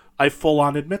money. I full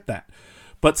on admit that.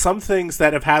 But some things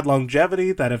that have had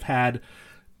longevity, that have had,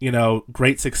 you know,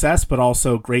 great success, but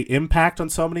also great impact on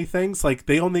so many things, like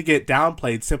they only get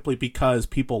downplayed simply because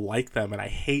people like them. And I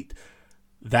hate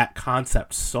that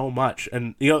concept so much.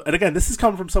 And, you know, and again, this is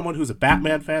coming from someone who's a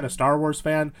Batman fan, a Star Wars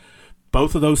fan.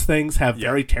 Both of those things have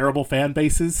very terrible fan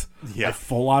bases. Yeah. I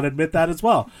full on admit that as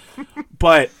well.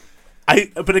 But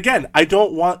again, I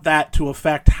don't want that to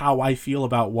affect how I feel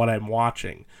about what I'm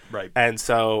watching. Right. And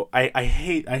so I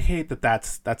hate that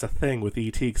that's a thing with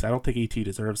E.T. because I don't think E.T.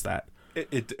 deserves that.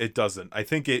 It doesn't. I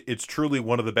think it's truly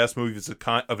one of the best movies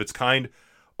of its kind.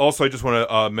 Also, I just want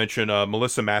to mention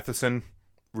Melissa Matheson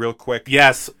real quick.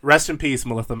 Yes, rest in peace,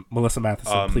 Melissa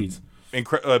Matheson, please.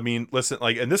 I mean, listen,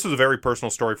 like, and this was a very personal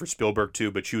story for Spielberg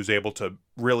too, but she was able to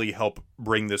really help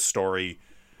bring this story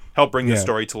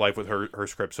to life with her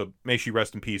script. So may she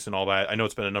rest in peace and all that. I know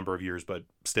it's been a number of years, but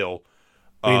still,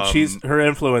 I mean, her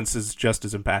influence is just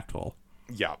as impactful.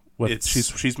 Yeah,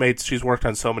 she's worked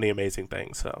on so many amazing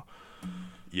things. So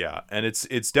yeah, and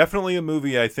it's definitely a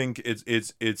movie. I think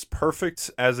it's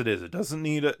perfect as it is. It doesn't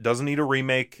need a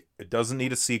remake. It doesn't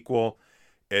need a sequel.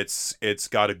 It's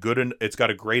got a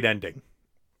great ending.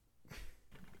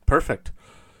 Perfect.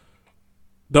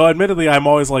 Though, admittedly, I'm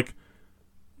always like,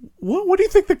 what do you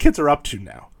think the kids are up to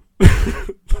now?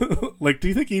 Like, do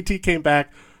you think E.T. came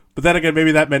back? But then again,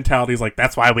 maybe that mentality is like,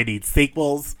 that's why we need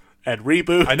sequels and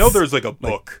reboots. I know there's like a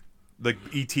book, like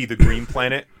E.T. the Green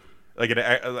Planet, like an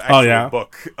actual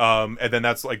book. And then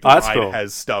that's like the ride cool.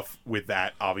 has stuff with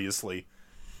that, obviously.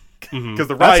 Because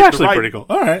the ride, that's actually pretty cool.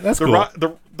 All right, that's cool.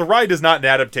 The ride is not an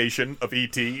adaptation of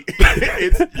E.T.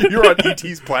 You're on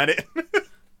E.T.'s planet.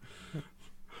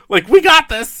 Like, we got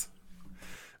this.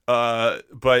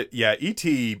 But yeah,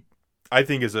 E.T. I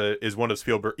think is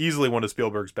easily one of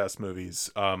Spielberg's best movies.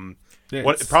 Probably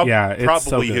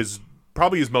his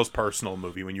most personal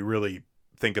movie when you really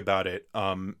think about it.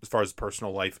 As far as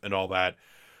personal life and all that,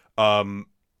 and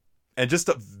just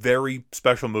a very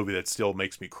special movie that still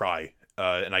makes me cry.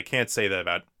 And I can't say that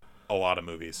about a lot of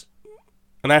movies.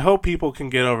 And I hope people can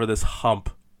get over this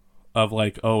hump of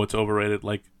like, oh, it's overrated.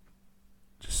 Like,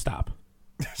 just stop.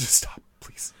 Just stop,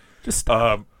 please. Just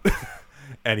stop.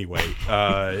 Anyway,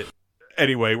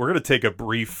 we're gonna take a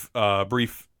brief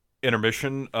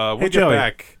intermission. We'll get Joey,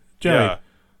 back. Joey, yeah.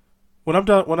 When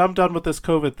I'm done with this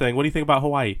COVID thing, what do you think about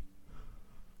Hawaii?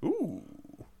 Ooh.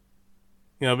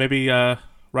 You know, maybe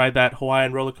ride that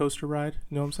Hawaiian roller coaster ride.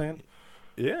 You know what I'm saying?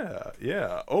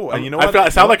 Yeah. Oh, and you know what? I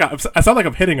sound like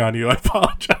I'm hitting on you. I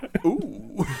apologize.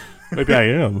 Ooh. Maybe I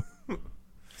am.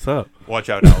 What's up? Watch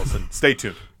out, Allison. Stay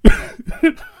tuned.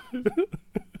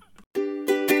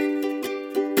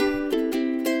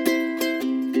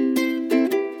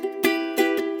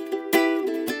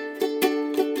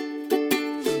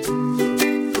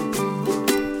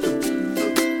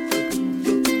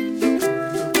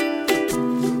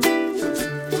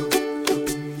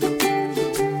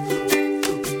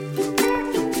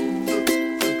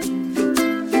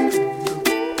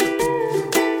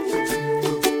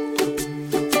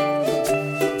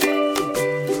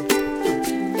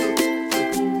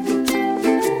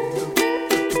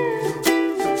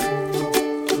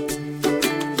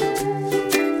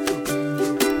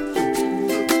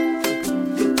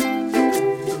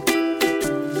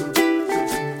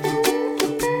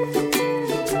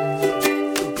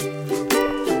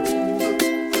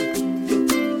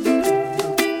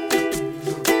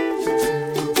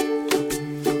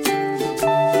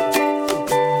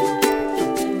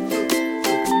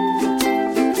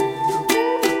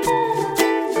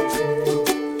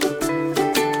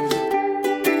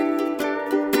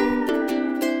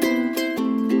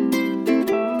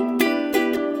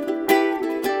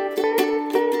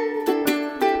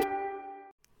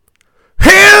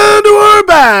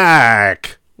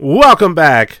 Back! Welcome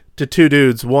back to Two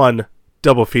Dudes, One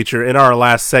Double Feature. In our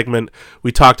last segment,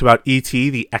 we talked about E.T.,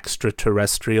 the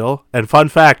extraterrestrial. And fun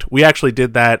fact, we actually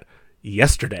did that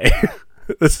yesterday.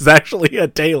 This is actually a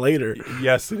day later.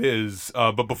 Yes, it is.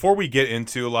 But before we get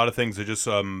into a lot of things, I just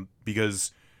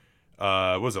because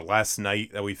what was it last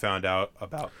night that we found out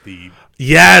about the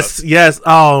yes.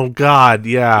 Oh God,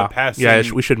 yeah, the passing, yeah.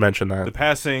 We should mention that the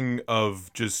passing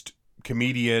of just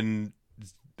comedian.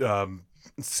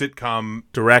 Sitcom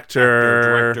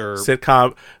director,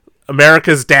 sitcom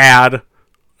America's Dad.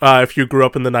 If you grew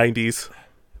up in the 90s,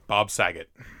 Bob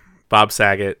Saget,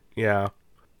 yeah.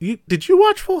 Did you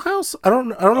watch Full House? I don't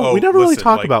know. We never really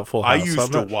talk about Full House. I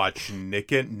used to watch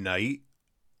Nick at Night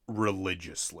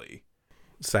religiously.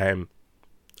 Same,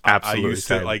 absolutely. I used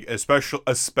to like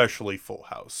especially Full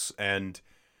House, and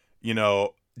you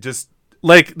know, just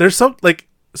like there's something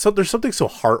so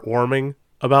heartwarming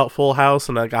about Full House,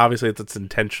 and like obviously it's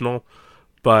intentional,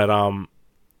 but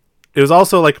it was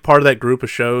also like part of that group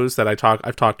of shows that I've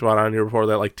talked about on here before,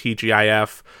 that like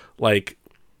TGIF like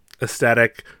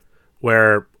aesthetic,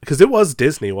 where because it was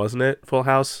Disney, wasn't it? Full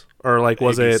House, or like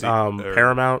was ABC, it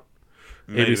Paramount?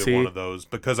 Maybe ABC? One of those,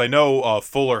 because I know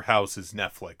Fuller House is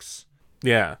Netflix.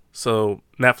 Yeah, so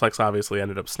Netflix obviously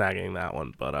ended up snagging that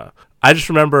one, but I just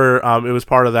remember it was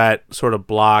part of that sort of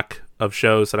block of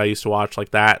shows that I used to watch, like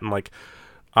that, and like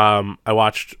I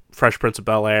watched Fresh Prince of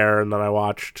Bel-Air, and then I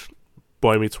watched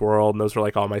Boy Meets World, and those were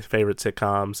like all my favorite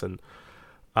sitcoms. And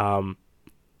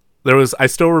I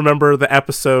still remember the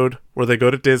episode where they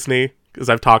go to Disney, because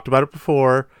I've talked about it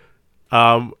before.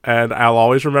 And I'll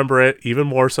always remember it even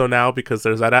more so now, because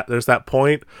there's that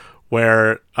point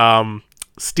where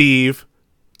Steve,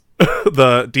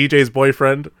 the DJ's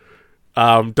boyfriend,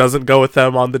 doesn't go with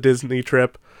them on the Disney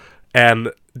trip,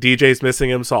 and DJ's missing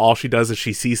him, so all she does is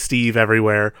she sees Steve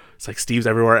everywhere. It's like Steve's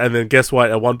everywhere, and then guess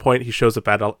what? At one point, he shows up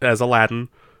as Aladdin,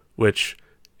 which,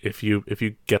 if you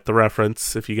get the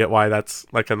reference, if you get why that's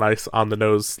like a nice on the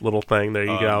nose little thing, there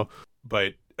you go.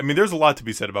 But I mean, there's a lot to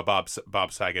be said about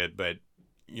Bob Saget, but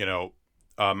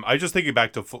I just thinking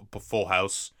back to Full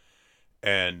House,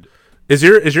 and is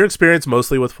your experience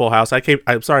mostly with Full House?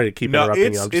 I'm sorry to keep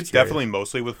interrupting you. It's definitely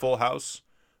mostly with Full House.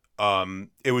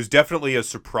 It was definitely a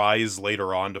surprise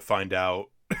later on to find out,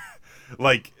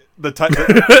 like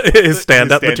his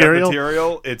stand-up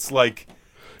material. It's like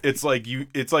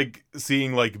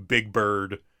seeing like Big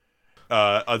Bird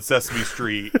on Sesame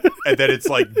Street, and then it's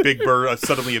like Big Bird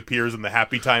suddenly appears in the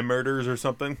Happy Time Murders or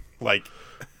something. Like,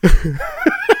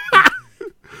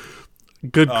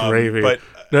 good gravy. But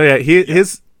no,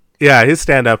 his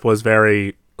stand-up was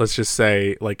very, let's just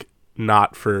say, like,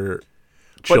 not for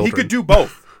children. But he could do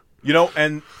both.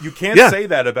 And you can't say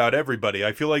that about everybody.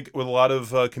 I feel like with a lot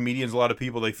of comedians, a lot of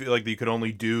people, they feel like they could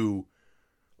only do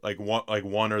like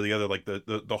one or the other, like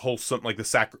the wholesome, like the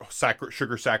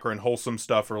sugar saccharine wholesome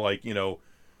stuff, or like the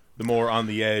more on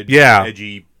the edge,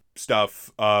 edgy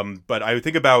stuff. But I would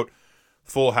think about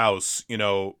Full House.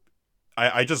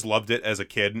 I just loved it as a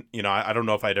kid. I don't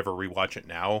know if I'd ever rewatch it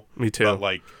now. Me too. But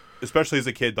like, especially as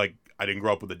a kid, like I didn't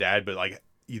grow up with a dad, but like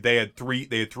they had three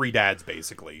dads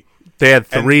basically. They had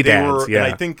three dads. And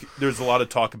I think there's a lot of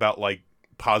talk about like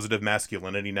positive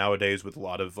masculinity nowadays with a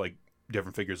lot of like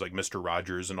different figures like Mr.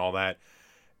 Rogers and all that.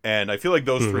 And I feel like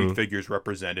those three figures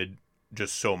represented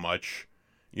just so much,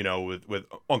 with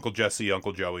Uncle Jesse,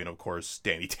 Uncle Joey, and of course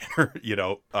Danny Tanner.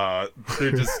 They're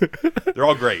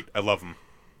all great. I love them.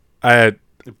 I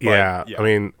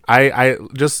mean, I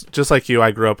just like you,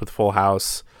 I grew up with Full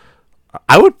House.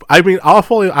 I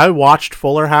watched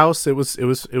Fuller House. It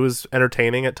was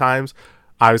entertaining at times.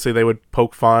 Obviously, they would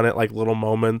poke fun at like little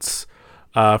moments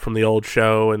from the old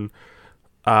show, and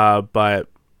but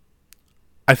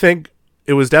I think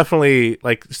it was definitely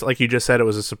like you just said, it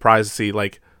was a surprise to see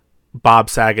like Bob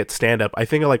Saget stand up. I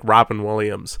think of like Robin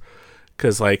Williams,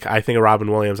 because like I think of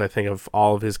Robin Williams, I think of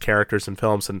all of his characters in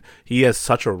films, and he has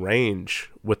such a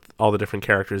range with all the different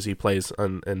characters he plays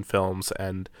in films.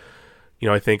 And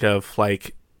I think of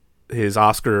like his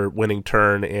Oscar-winning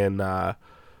turn in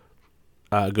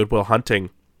Good Will Hunting,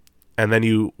 and then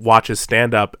you watch his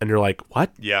stand-up, and you're like,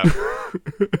 "What?" Yeah.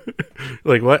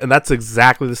 Like, what? And that's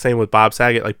exactly the same with Bob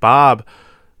Saget. Like Bob,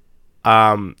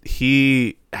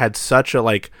 he had such a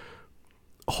like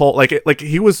whole like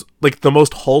he was like the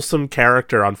most wholesome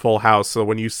character on Full House. So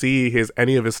when you see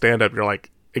any of his stand-up, you're like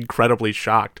incredibly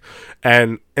shocked.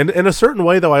 And in a certain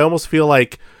way, though, I almost feel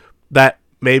like that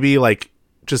maybe like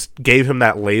just gave him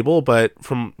that label. But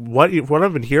from what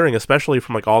I've been hearing, especially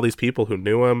from like all these people who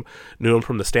knew him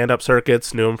from the stand-up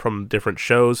circuits, knew him from different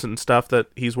shows and stuff that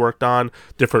he's worked on,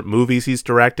 different movies he's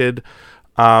directed,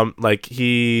 like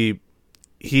he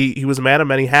was a man of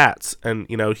many hats. And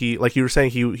he, like you were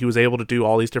saying, he was able to do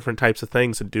all these different types of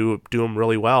things and do them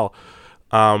really well.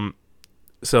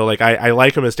 So like I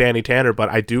like him as Danny Tanner, but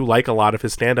I do like a lot of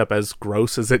his stand-up, as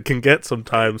gross as it can get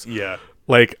sometimes. Yeah.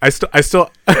 Like I still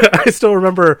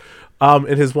remember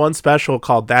in his one special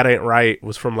called That Ain't Right,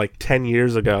 was from like 10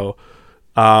 years ago.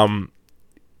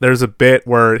 There's a bit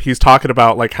where he's talking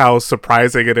about like how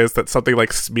surprising it is that something like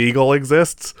Smeagol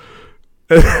exists,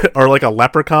 or like a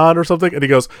leprechaun or something, and he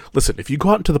goes, "Listen, if you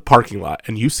go out into the parking lot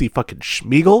and you see fucking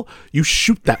Smeagol, you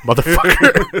shoot that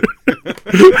motherfucker."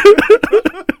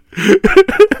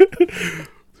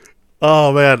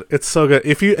 Oh man, it's so good.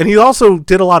 And he also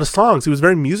did a lot of songs. He was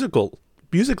very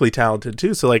musically talented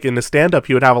too. So like in the stand-up,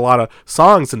 he would have a lot of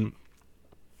songs, and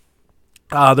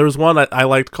there was one I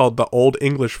liked called the Old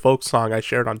English Folk Song. I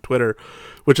shared on Twitter,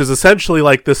 which is essentially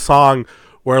like this song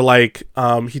where like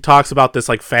he talks about this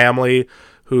like family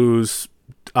who's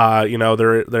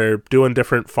they're doing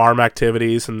different farm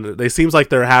activities, and they seems like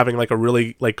they're having like a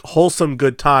really like wholesome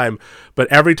good time,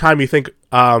 but every time you think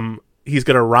he's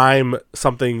gonna rhyme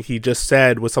something he just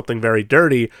said with something very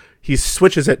dirty, he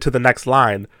switches it to the next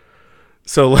line.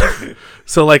 So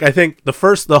like I think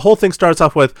the whole thing starts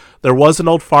off with, "There was an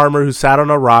old farmer who sat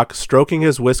on a rock, stroking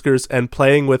his whiskers and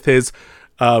playing with his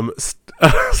and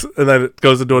then it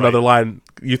goes into another line.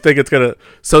 You think it's gonna,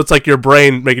 so it's like your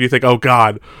brain making you think, oh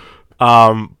god.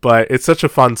 But it's such a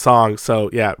fun song. So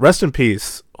yeah, rest in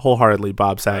peace, wholeheartedly,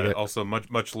 Bob Saget. Also,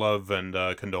 much love and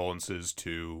condolences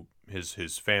to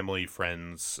his family,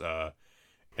 friends,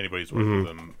 anybody who's worked with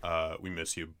him. We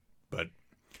miss you. But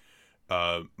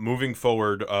moving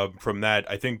forward from that,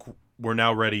 I think we're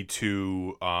now ready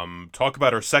to talk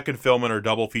about our second film in our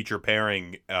double feature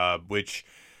pairing, which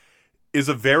is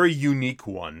a very unique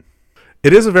one.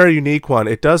 It is a very unique one.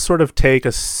 It does sort of take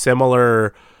a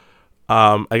similar,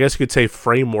 I guess you could say,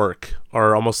 framework,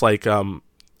 or almost like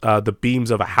the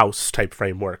beams of a house type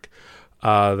framework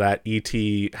that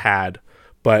E.T. had,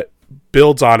 but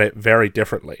builds on it very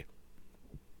differently.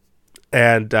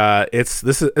 And this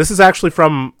is actually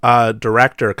from a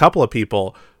director, a couple of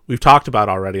people we've talked about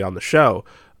already on the show,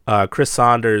 Chris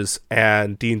Saunders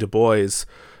and Dean Du Bois.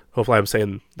 Hopefully I'm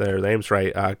saying their names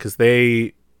right, because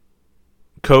they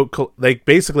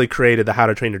basically created the How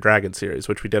to Train Your Dragon series,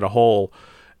 which we did a whole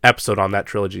episode on that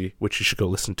trilogy, which you should go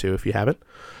listen to if you haven't.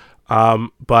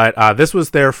 But this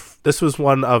was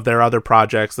one of their other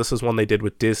projects. This is one they did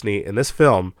with Disney. In this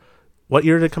film, what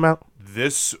year did it come out?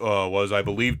 This was, I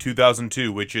believe,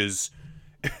 2002, which is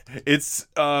it's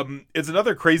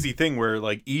another crazy thing where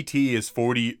like E.T. is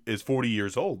 40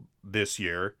 years old this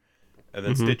year, and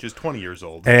then Stitch is 20 years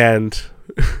old. And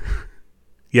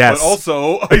yes, but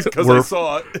also because I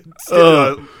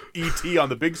saw E.T. on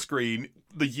the big screen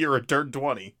the year it turned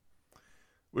 20.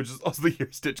 Which is also the year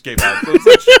Stitch came out. So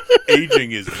it's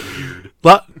aging is weird.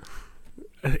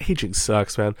 Aging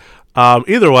sucks, man.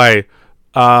 Either way,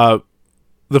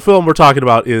 the film we're talking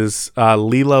about is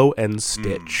Lilo and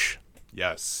Stitch.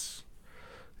 Yes.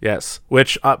 Yes.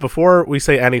 Which, before we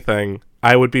say anything,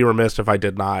 I would be remiss if I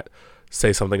did not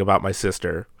say something about my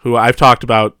sister, who I've talked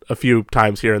about a few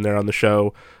times here and there on the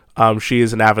show. She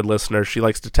is an avid listener. She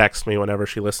likes to text me whenever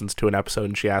she listens to an episode,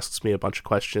 and she asks me a bunch of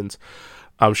questions.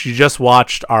 She just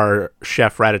watched our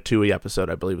Chef Ratatouille episode,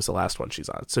 I believe was the last one she's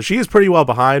on. So she is pretty well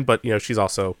behind, but she's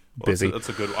also busy. That's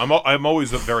a good one. I'm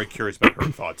always very curious about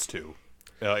her thoughts too.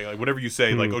 Like whenever you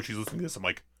say like, "Oh, she's listening to this," I'm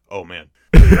like, "Oh man."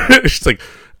 She's like,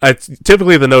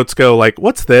 typically the notes go like,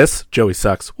 "What's this? Joey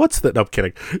sucks. What's that?" No, I'm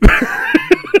kidding. I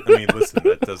mean,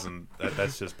 listen,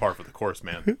 that's just par for the course,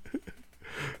 man.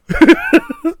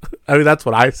 I mean, that's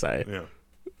what I say. Yeah.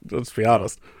 Let's be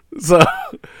honest. So.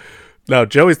 No,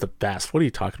 Joey's the best. What are you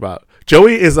talking about?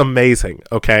 Joey is amazing,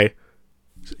 okay?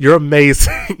 You're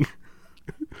amazing.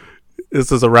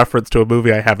 This is a reference to a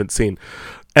movie I haven't seen.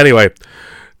 Anyway.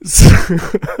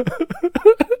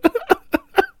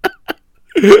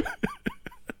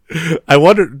 I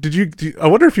wonder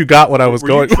if you got what I was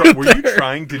going with. Were you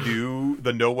trying to do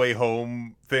the No Way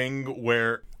Home thing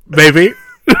where... Maybe.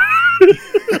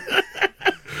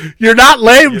 You're not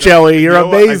lame, Joey. You're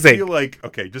amazing. I feel like,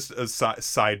 okay, just a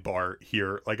sidebar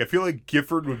here. Like, I feel like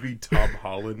Gifford would be Tom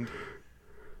Holland.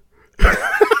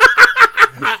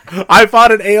 I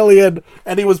fought an alien,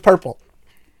 and he was purple.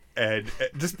 And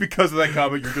just because of that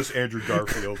comment, you're just Andrew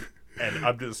Garfield, and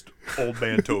I'm just old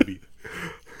man Toby.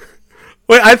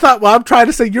 Wait, I'm trying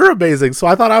to say you're amazing, so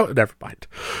I thought I would... Never mind.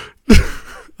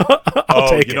 I'll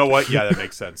take it. You know what? Yeah, that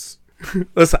makes sense.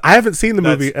 Listen, I haven't seen the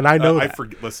movie, and I know that.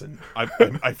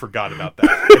 I forgot about that.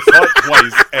 I saw it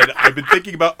twice, and I've been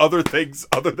thinking about other things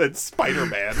other than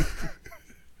Spider-Man.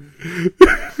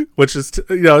 Which is,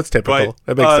 it's typical.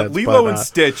 That makes sense. Lilo and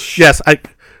Stitch. Yes, I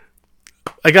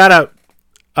gotta,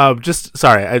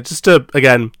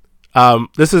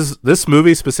 this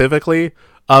movie specifically,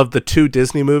 of the two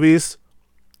Disney movies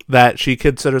that she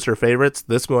considers her favorites,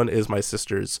 this one is my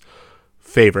sister's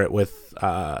favorite with,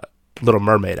 Little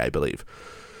Mermaid, I believe.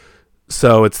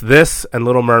 So it's this and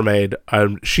Little Mermaid.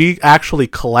 She actually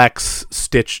collects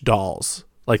Stitch dolls,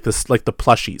 like the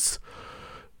plushies,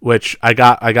 which I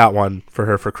got one for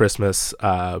her for Christmas.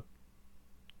 It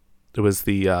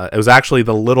was actually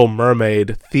the Little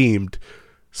Mermaid themed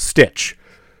Stitch.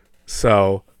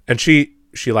 So, and she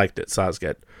liked it, so that was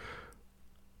good.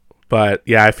 But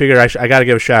yeah, I figured I got to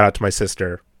give a shout out to my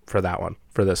sister for that one,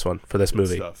 for this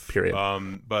movie. Stuff. Period.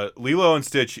 But Lilo and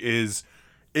Stitch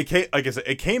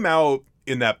it came out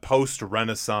in that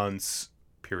post-Renaissance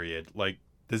period, like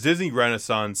the Disney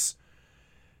Renaissance.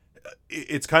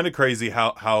 It's kind of crazy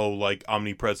how like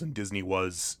omnipresent Disney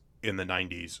was in the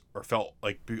 90s, or felt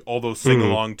like all those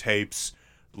sing-along tapes.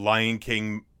 Lion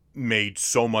King made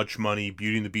so much money.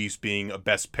 Beauty and the Beast being a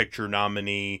Best Picture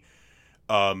nominee.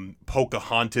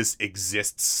 Pocahontas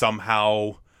exists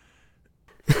somehow.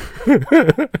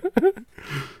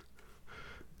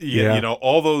 Yeah,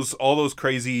 all those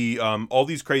crazy, all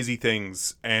these crazy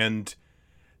things, and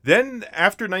then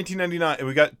after 1999, and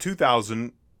we got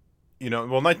 2000.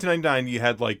 1999, you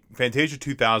had like Fantasia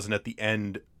 2000 at the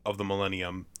end of the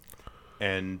millennium,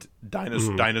 and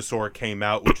Dinosaur came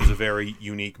out, which is a very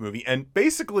unique movie, and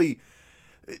basically,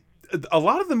 a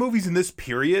lot of the movies in this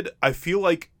period, I feel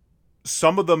like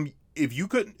some of them, if you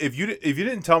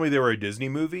didn't tell me they were a Disney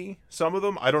movie, some of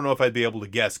them, I don't know if I'd be able to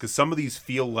guess, because some of these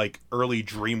feel like early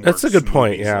DreamWorks. That's a good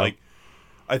point. movies. Yeah, Like,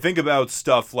 I think about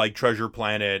stuff like Treasure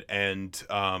Planet and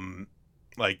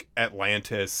like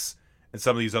Atlantis and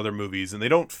some of these other movies, and they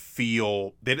don't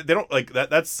feel they don't like that.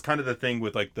 That's kind of the thing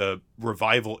with like the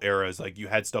revival eras. Like you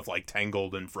had stuff like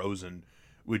Tangled and Frozen,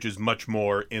 which is much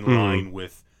more in line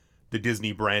with the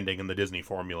Disney branding and the Disney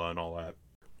formula and all that.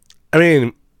 I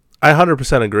mean, I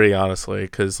 100% agree, honestly,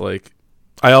 because like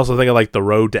I also think of like The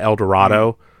Road to El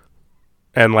Dorado,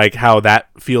 and like how that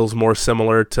feels more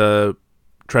similar to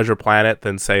Treasure Planet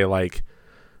than say like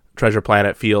Treasure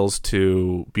Planet feels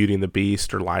to Beauty and the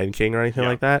Beast or Lion King or anything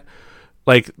like that.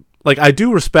 Like I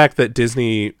do respect that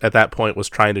Disney at that point was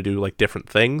trying to do like different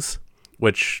things,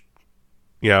 which,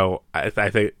 you know, I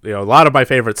think, you know, a lot of my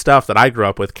favorite stuff that I grew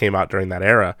up with came out during that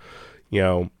era, you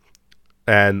know,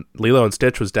 and Lilo and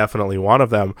Stitch was definitely one of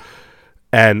them.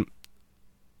 And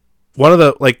one of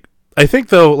the, like, I think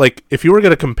though, like if you were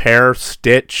going to compare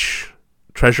Stitch,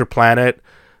 Treasure Planet,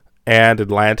 and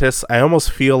Atlantis, I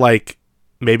almost feel like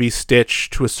maybe Stitch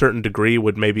to a certain degree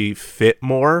would maybe fit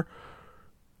more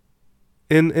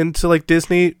into like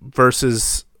Disney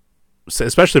versus,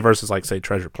 especially versus like say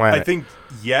Treasure Planet. I think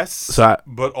yes,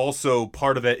 but also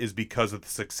part of that is because of the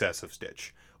success of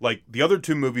Stitch. Like the other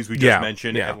two movies we just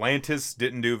mentioned, Atlantis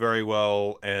didn't do very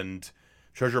well, and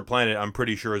Treasure Planet, I'm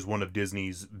pretty sure, is one of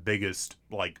Disney's biggest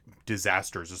like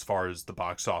disasters as far as the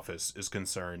box office is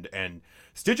concerned. And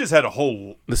Stitch has had a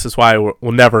whole. This is why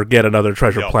we'll never get another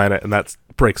Treasure Planet, and that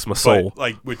breaks my soul. But,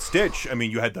 like with Stitch, I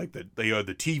mean, you had like the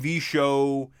TV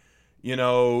show. You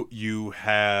know, you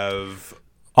have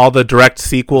all the direct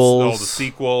sequels,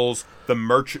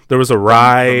 There was a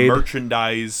ride, the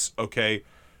merchandise. Okay,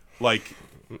 like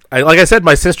I said,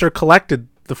 my sister collected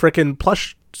the freaking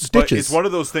plush Stitches. But it's one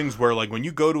of those things where, like, when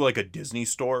you go to like a Disney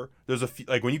store, there's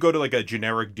like when you go to like a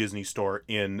generic Disney store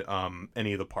in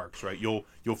any of the parks, right? You'll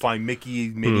find Mickey,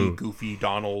 Minnie, Goofy,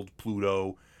 Donald,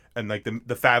 Pluto, and like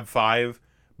the Fab Five,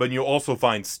 but you'll also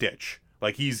find Stitch.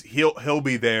 Like he'll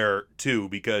be there too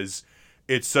because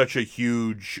it's such a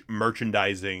huge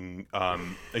merchandising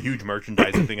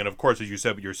thing, and of course, as you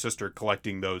said, with your sister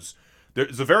collecting those,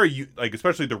 there's a very like,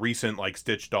 especially the recent like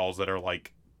Stitch dolls that are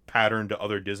like patterned to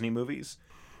other Disney movies,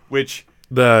 which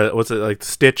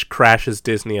Stitch Crashes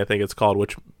Disney, I think it's called,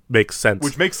 which makes sense.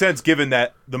 Which makes sense given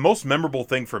that the most memorable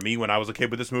thing for me when I was a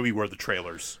kid with this movie were the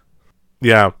trailers.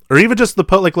 Yeah, or even just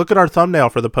like look at our thumbnail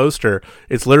for the poster.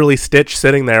 It's literally Stitch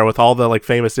sitting there with all the like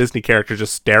famous Disney characters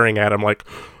just staring at him like,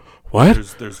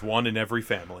 what? There's one in every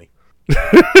family,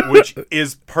 which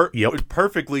is which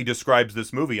perfectly describes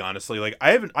this movie. Honestly, like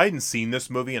I hadn't seen this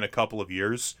movie in a couple of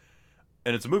years,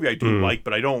 and it's a movie I do like,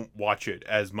 but I don't watch it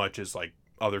as much as like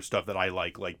other stuff that I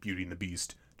like Beauty and the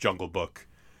Beast, Jungle Book.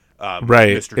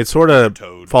 Right, Mr. it sort of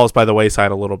Toad. falls by the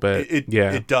wayside a little bit.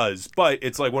 It does, but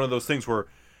it's like one of those things where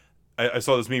I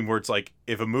saw this meme where it's like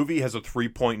if a movie has a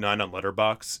 3.9 on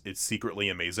Letterboxd, it's secretly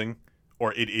amazing.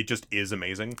 Or it just is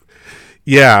amazing.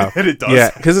 Yeah, and it does.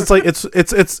 Yeah, because it's like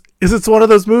it's one of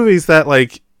those movies that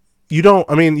like you don't.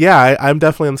 I mean, I'm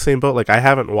definitely on the same boat. Like I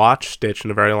haven't watched Stitch in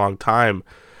a very long time,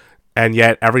 and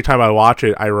yet every time I watch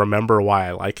it, I remember why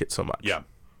I like it so much. Yeah,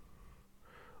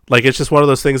 like it's just one of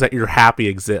those things that you're happy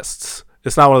exists.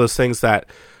 It's not one of those things that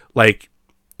like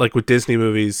with Disney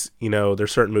movies, you know,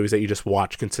 there's certain movies that you just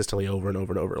watch consistently over and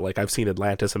over and over. Like I've seen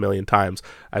Atlantis a million times.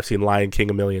 I've seen Lion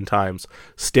King a million times.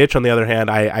 Stitch, on the other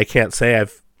hand, I can't say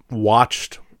I've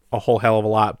watched a whole hell of a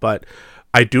lot, but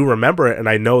I do remember it and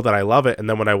I know that I love it. And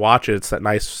then when I watch it, it's that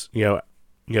nice, what's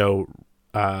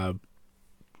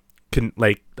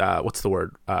the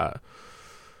word?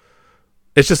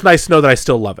 It's just nice to know that I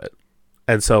still love it.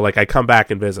 And so like I come back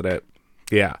and visit it.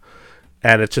 Yeah.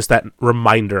 And it's just that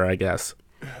reminder, I guess.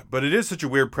 But it is such a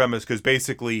weird premise because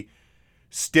basically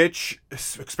Stitch,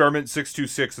 Experiment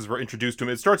 626, as we're introduced to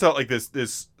him, it starts out like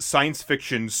this science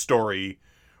fiction story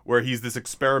where he's this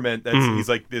experiment that's he's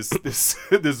like this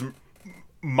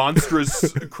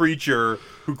monstrous creature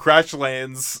who crash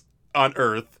lands on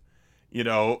Earth, you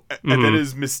know, and then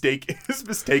is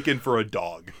mistaken for a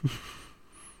dog.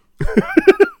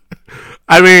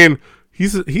 I mean,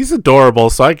 he's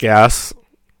adorable, so I guess.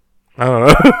 I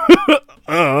don't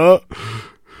know.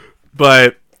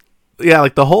 But yeah,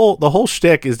 like the whole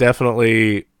shtick is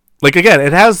definitely like, again,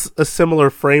 it has a similar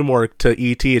framework to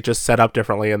E.T. It just set up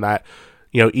differently in that,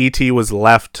 you know, E.T. was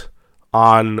left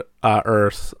on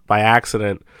Earth by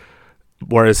accident,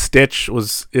 whereas Stitch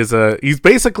he's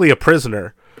basically a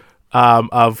prisoner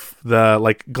of the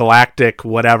like galactic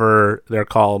whatever they're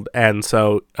called, and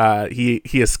so he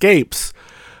escapes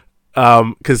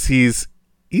because he's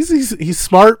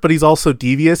smart, but he's also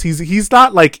devious. He's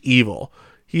not like evil.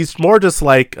 He's more just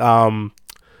like I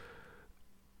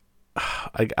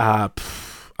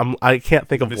can't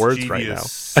think of words right now.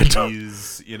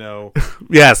 He's, you know.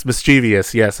 Yes,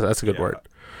 mischievous. Yes, that's a good word.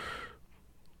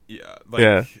 Yeah,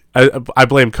 yeah. I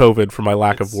blame COVID for my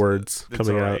lack of words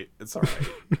coming out. It's all right.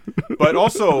 But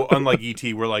also, unlike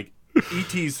E.T., where like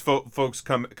E.T.'s folks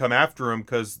come after him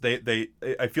because they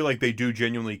I feel like they do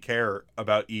genuinely care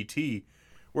about E.T.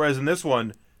 Whereas in this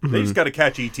one, they just got to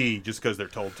catch E.T. just because they're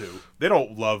told to. They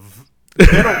don't love.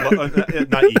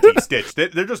 Not E.T. Stitch.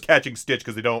 They're just catching Stitch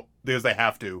because they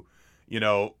have to, you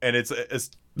know. And it's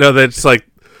no, they just like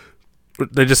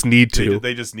they just need to.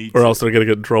 They just need or to. else they're gonna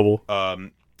get in trouble.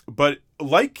 But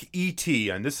like E.T.,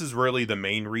 and this is really the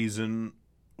main reason.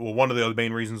 Well, one of the other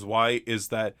main reasons why is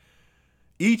that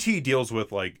E.T. deals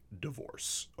with like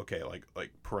divorce, okay, like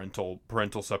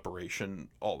parental separation,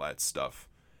 all that stuff.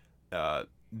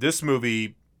 This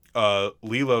movie,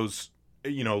 Lilo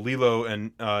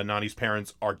and Nani's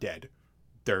parents are dead.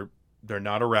 They're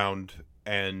not around,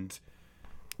 and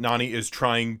Nani is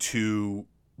trying to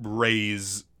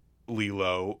raise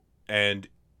Lilo, and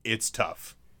it's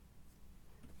tough.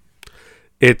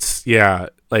 It's and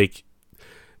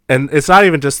it's not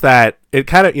even just that. It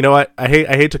kind of, you know what? I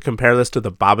hate to compare this to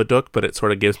the Babadook, but it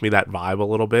sort of gives me that vibe a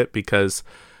little bit because,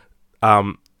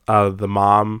 the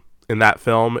mom in that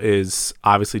film is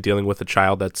obviously dealing with a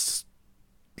child that's,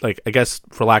 like, I guess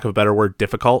for lack of a better word,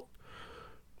 difficult.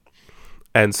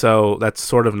 And so that's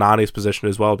sort of Nani's position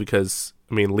as well, because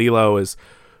I mean, Lilo is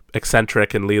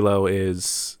eccentric and Lilo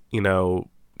is, you know,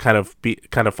 kind of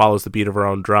follows the beat of her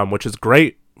own drum, which is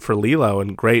great for Lilo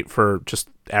and great for just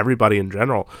everybody in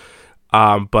general.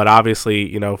 But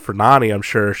obviously, you know, for Nani, I'm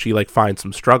sure she like finds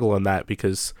some struggle in that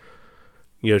because,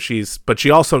 you know, but she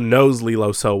also knows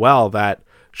Lilo so well that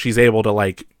she's able to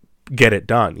like get it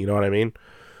done. You know what I mean?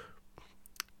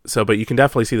 So, but you can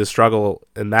definitely see the struggle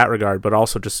in that regard, but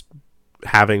also just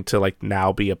having to like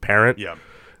now be a parent,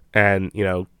 and, you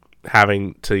know,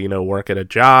 having to, you know, work at a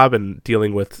job and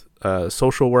dealing with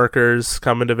social workers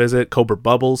coming to visit, Cobra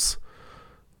Bubbles,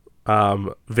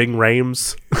 Ving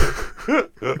Rhames.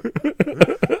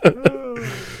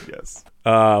 Yes.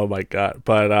 Oh my god.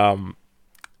 But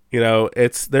you know,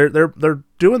 it's they're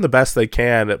doing the best they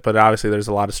can, but obviously there's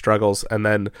a lot of struggles, and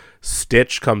then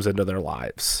Stitch comes into their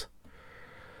lives.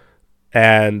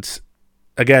 And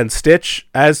again, Stitch,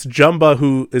 as Jumba,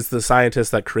 who is the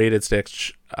scientist that created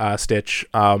Stitch,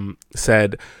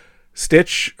 said,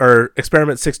 Stitch, or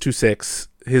Experiment 626,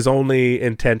 his only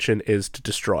intention is to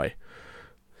destroy.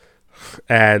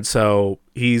 And so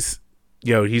he's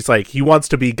like, he wants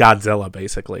to be Godzilla,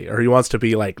 basically, or he wants to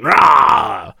be like,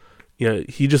 rah! You know,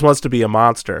 he just wants to be a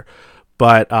monster.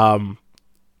 But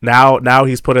now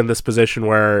he's put in this position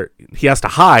where he has to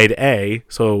hide, A,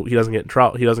 so he doesn't get in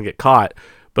trouble, he doesn't get caught,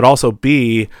 but also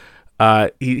B,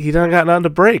 he doesn't got nothing to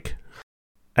break.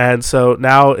 And so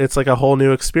now it's like a whole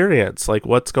new experience. Like,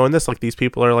 what's going this? Like, these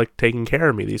people are like taking care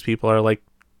of me. These people are like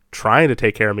trying to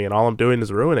take care of me, and all I'm doing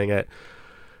is ruining it.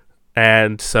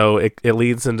 And so it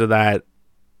leads into that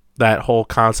whole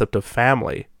concept of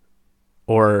family,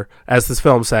 or as this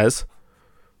film says,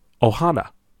 Ohana,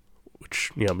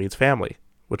 which, you know, means family,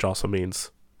 which also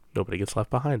means nobody gets left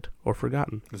behind or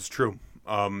forgotten. It's true.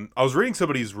 I was reading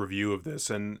somebody's review of this,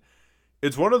 and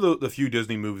it's one of the few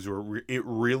Disney movies where it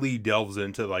really delves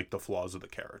into like the flaws of the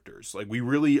characters. Like, we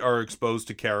really are exposed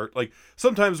to like,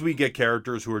 sometimes we get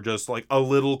characters who are just like a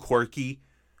little quirky,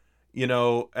 you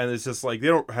know, and it's just like they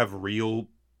don't have real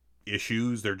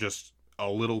issues. They're just a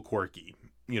little quirky.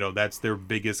 You know, that's their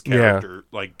biggest character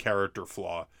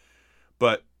flaw.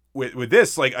 But with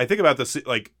this, like, I think about this,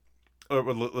 like,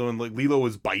 when like Lilo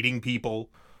was biting people,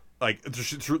 like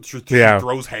she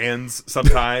throws hands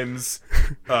sometimes.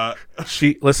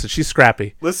 She's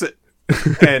scrappy. Listen,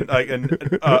 and like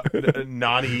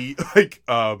Nani, like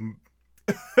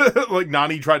like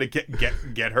Nani tried to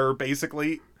get her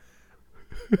basically.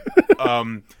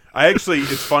 I actually,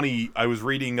 it's funny, I was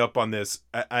reading up on this.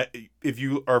 If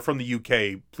you are from the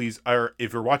UK, please, or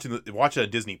if you're watching a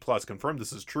Disney Plus, confirm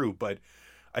this is true. But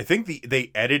I think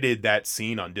they edited that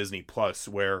scene on Disney Plus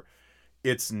where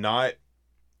it's not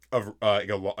like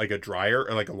a dryer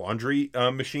or like a laundry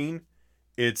machine.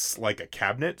 It's like a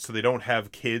cabinet, so they don't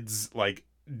have kids like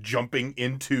jumping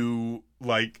into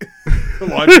like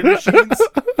laundry machines.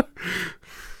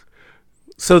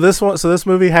 So this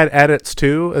movie had edits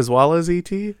too, as well as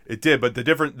E.T.? It did, but the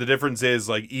difference is,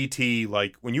 like, E.T.,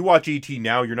 like, when you watch E.T.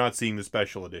 now, you're not seeing the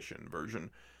special edition version.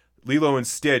 Lilo and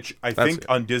Stitch, I That's think it.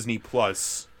 on Disney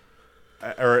Plus,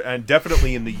 and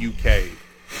definitely in the UK.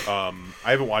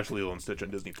 I haven't watched Lilo and Stitch on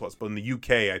Disney Plus, but in the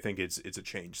UK, I think it's a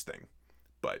change thing.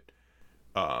 But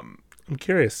I'm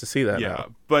curious to see that. yeah,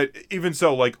 now. but even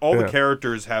so, like all the Yeah.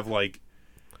 characters have like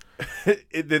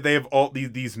they have all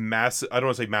these massive. I don't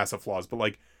want to say massive flaws, but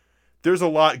like there's a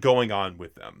lot going on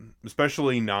with them,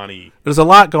 especially Nani. There's a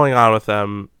lot going on with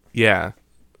them. Yeah.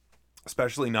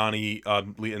 Especially Nani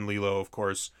and Lilo, of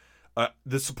course.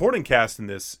 The supporting cast in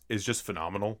this is just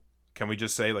phenomenal. Can we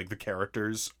just say, like, the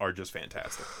characters are just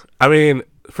fantastic? I mean,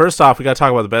 first off, we got to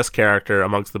talk about the best character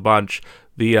amongst the bunch.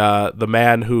 The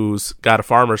man who's got a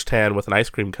farmer's tan with an ice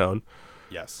cream cone.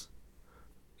 Yes.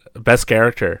 Best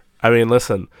character. I mean,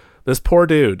 listen, this poor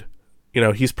dude,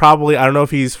 he's probably, I don't know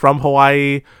if he's from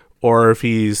Hawaii or if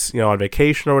he's, on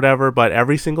vacation or whatever, but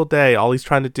every single day, all he's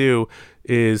trying to do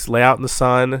is lay out in the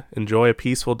sun, enjoy a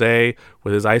peaceful day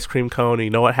with his ice cream cone. And you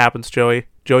know what happens, Joey?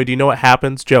 Joey, do you know what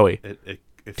happens? Joey, It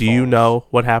do you falls. know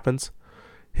what happens?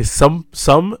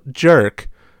 Some jerk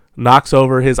knocks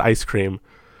over his ice cream,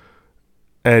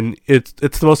 and it's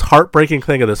the most heartbreaking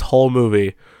thing of this whole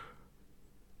movie.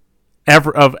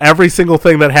 Every single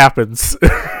thing that happens,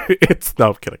 no,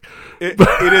 I'm kidding. It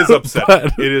is upsetting.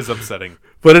 But- It is upsetting.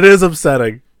 But it is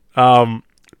upsetting.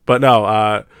 But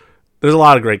no, there's a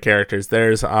lot of great characters.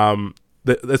 There's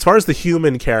as far as the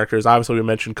human characters, obviously we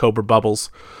mentioned Cobra Bubbles,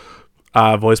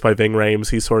 voiced by Ving Rhames.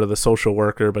 He's sort of the social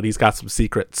worker, but he's got some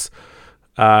secrets.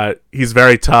 He's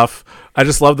very tough. I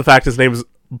just love the fact his name's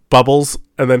Bubbles,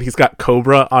 and then he's got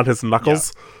Cobra on his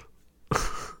knuckles.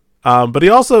 But he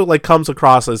also comes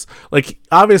across as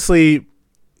obviously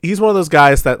he's one of those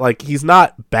guys that he's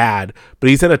not bad, but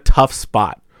he's in a tough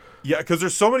spot. Yeah, because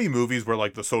there's so many movies where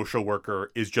the social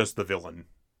worker is just the villain.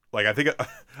 I think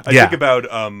Yeah. think about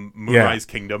Moonrise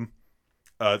Kingdom.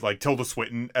 Tilda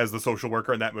Swinton as the social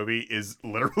worker in that movie is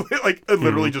literally it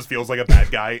literally just feels like a bad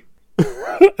guy.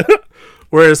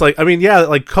 Whereas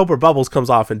Cobra Bubbles comes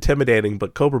off intimidating,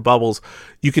 but Cobra Bubbles,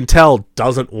 you can tell,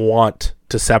 doesn't want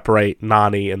to separate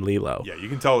Nani and Lilo. Yeah, you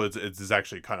can tell it's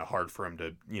actually kind of hard for him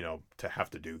to to have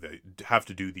to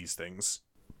do these things.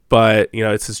 But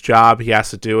it's his job. He has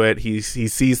to do it. He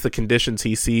sees the conditions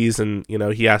he sees, and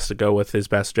he has to go with his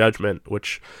best judgment,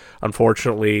 which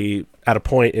unfortunately at a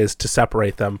point is to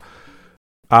separate them.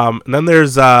 And then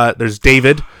there's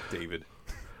David.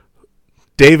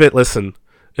 David, listen,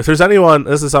 if there's anyone,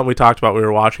 this is something we talked about when we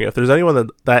were watching it. If there's anyone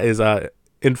that is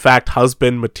in fact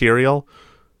husband material,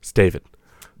 it's David.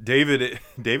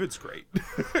 David's great.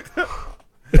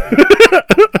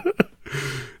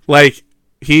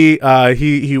 He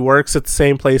works at the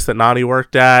same place that Nani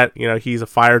worked at. He's a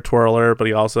fire twirler, but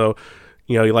he also,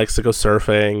 he likes to go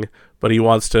surfing, but he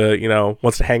wants to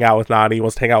hang out with Nani, he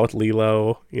wants to hang out with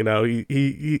Lilo.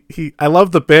 I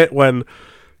love the bit when,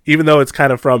 even though it's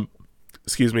kind of from,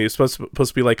 it's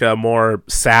supposed to be a more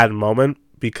sad moment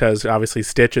because obviously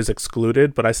Stitch is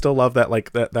excluded, but I still love that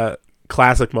that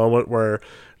classic moment where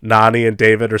Nani and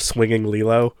David are swinging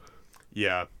Lilo.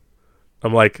 Yeah.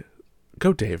 I'm like,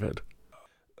 go David.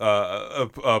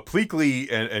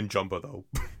 Pleakley and Jumba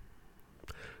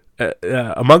though.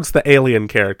 Amongst the alien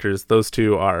characters, those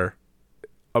two are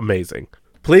amazing.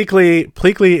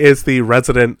 Pleakley is the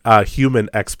resident human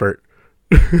expert.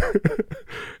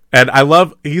 And I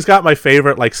love, he's got my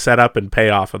favorite setup and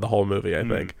payoff of the whole movie, I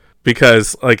think.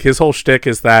 Because his whole shtick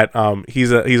is that he's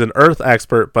an Earth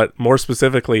expert, but more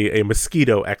specifically a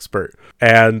mosquito expert.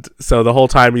 And so the whole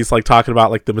time he's talking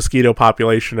about the mosquito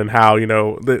population and how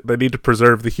they need to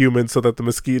preserve the humans so that the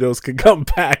mosquitoes can come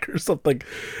back or something.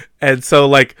 And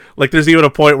so there's even a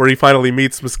point where he finally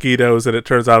meets mosquitoes and it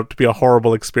turns out to be a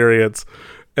horrible experience.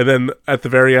 And then at the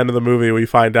very end of the movie we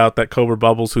find out that Cobra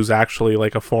Bubbles, who's actually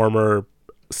a former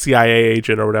CIA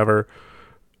agent or whatever,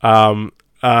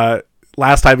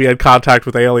 last time he had contact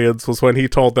with aliens was when he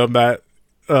told them that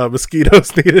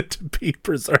mosquitoes needed to be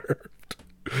preserved.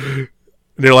 And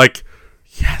you're like,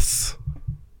 yes.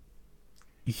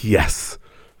 I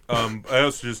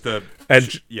also just oh,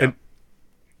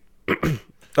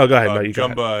 go ahead. No, you go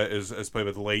ahead. Jumba is played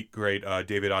by the late great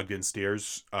David Ogden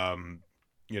Stiers.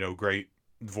 Great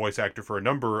voice actor for a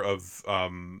number of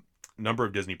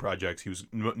Disney projects. He was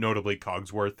notably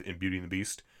Cogsworth in Beauty and the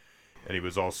Beast, and he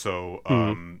was also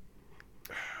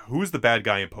who was the bad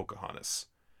guy in Pocahontas?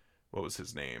 What was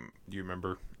his name? Do you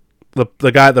remember?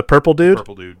 The guy, the purple dude.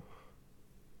 Purple dude.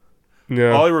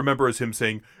 Yeah. All I remember is him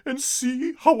saying, "And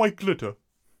see how I glitter."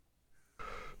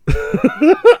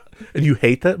 And you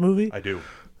hate that movie? I do.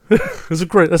 That's a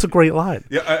great line.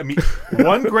 Yeah, I mean,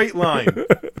 one great line.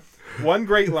 One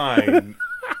great line.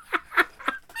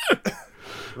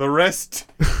 The rest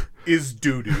is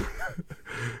doo-doo.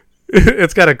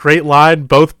 It's got a great line.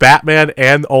 Both Batman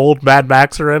and old Mad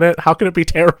Max are in it. How can it be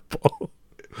terrible?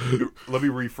 Let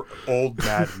me old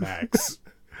Mad Max.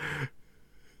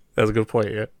 That's a good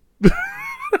point, yeah.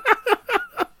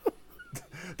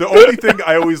 The only thing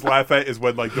I always laugh at is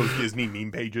when like those Disney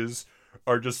meme pages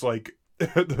are just like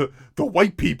the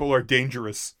white people are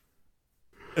dangerous.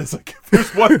 It's like if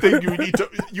there's one thing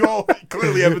you all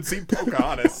clearly haven't seen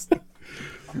Pocahontas.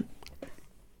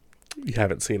 You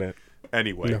haven't seen it.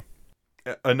 Anyway. No.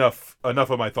 Enough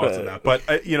of my thoughts on that. But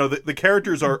the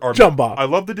characters are jump off. I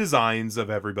love the designs of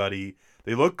everybody.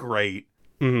 They look great.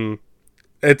 Mm-hmm.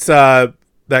 It's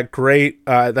that great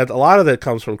that a lot of it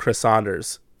comes from Chris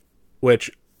Saunders, which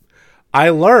I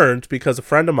learned because a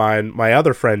friend of mine, my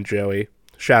other friend Joey,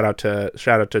 shout out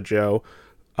to Joe,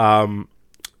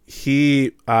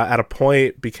 he at a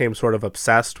point became sort of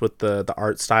obsessed with the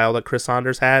art style that Chris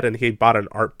Saunders had, and he bought an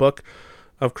art book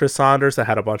of Chris Saunders that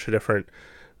had a bunch of different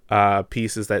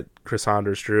pieces that Chris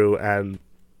Saunders drew, and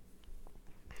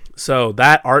so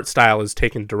that art style is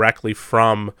taken directly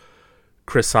from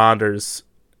Chris Saunders,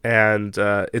 and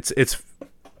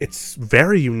it's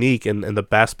very unique in the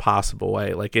best possible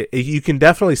way. Like you can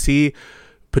definitely see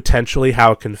potentially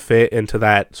how it can fit into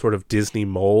that sort of Disney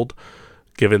mold,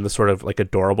 given the sort of like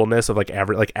adorableness of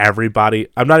everybody.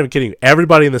 I'm not even kidding.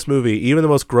 Everybody in this movie, even the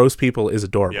most gross people, is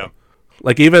adorable. Yeah.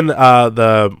 Like even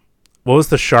what was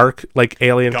the shark like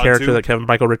alien character that Kevin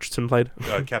Michael Richardson played?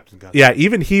 Captain God. Yeah,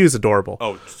 even he was adorable.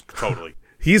 Oh, totally.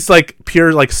 He's like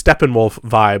pure like Steppenwolf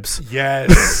vibes.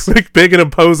 Yes. Like big and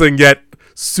imposing yet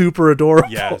super adorable.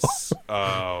 Yes.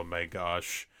 Oh my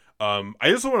gosh. I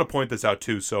just want to point this out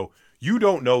too. So you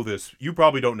don't know this. You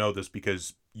probably don't know this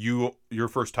because your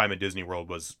first time at Disney World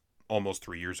was almost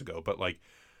 3 years ago. But like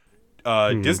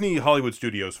Disney Hollywood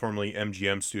Studios, formerly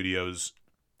MGM Studios,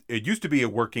 it used to be a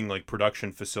working like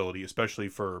production facility, especially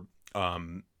for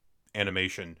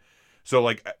animation. So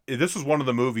like this was one of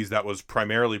the movies that was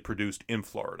primarily produced in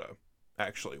Florida.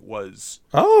 Actually, was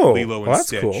Lilo and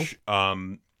Stitch.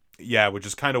 Cool. Yeah, which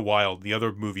is kind of wild. The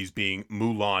other movies being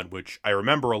Mulan, which I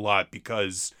remember a lot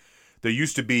because there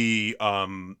used to be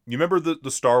you remember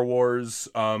the Star Wars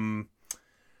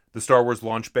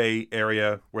launch bay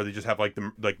area where they just have like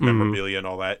the memorabilia and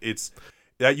all that.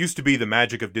 That used to be the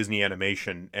magic of Disney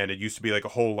animation, and it used to be like a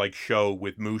whole like show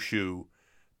with Mushu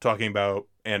talking about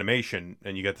animation,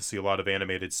 and you got to see a lot of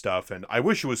animated stuff, and I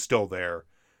wish it was still there,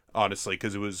 honestly,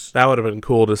 because that would have been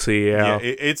cool to see. Yeah,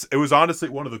 it was honestly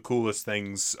one of the coolest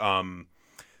things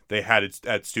they had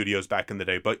at studios back in the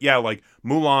day. But yeah, like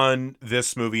Mulan,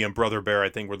 this movie, and Brother Bear, I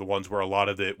think were the ones where a lot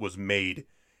of it was made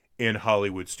in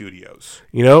Hollywood studios.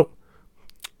 You know,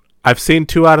 I've seen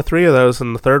 2 out of 3 of those,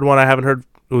 and the third one I haven't heard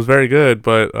was very good,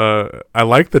 but I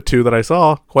like the 2 that I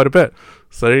saw quite a bit.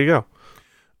 So there you go.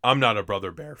 I'm not a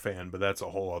Brother Bear fan, but that's a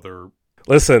whole other...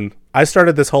 Listen, I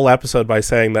started this whole episode by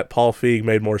saying that Paul Feig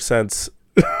made more sense.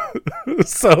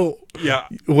 So, yeah,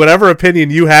 whatever opinion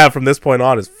you have from this point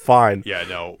on is fine. Yeah,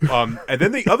 no. And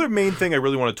then the other main thing I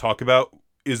really want to talk about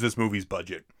is this movie's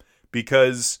budget.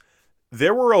 Because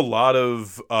there were a lot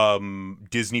of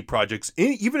Disney projects,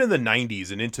 even in the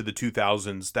 90s and into the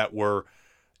 2000s, that were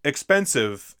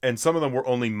expensive, and some of them were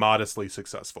only modestly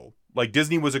successful. Like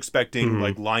Disney was expecting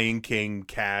like Lion King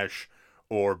cash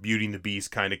or Beauty and the Beast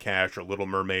kind of cash or Little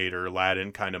Mermaid or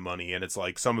Aladdin kind of money, and it's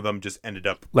like some of them just ended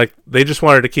up like they just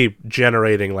wanted to keep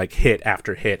generating like hit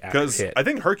after hit after hit. Because I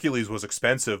think Hercules was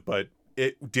expensive, but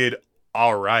it did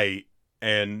all right,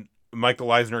 and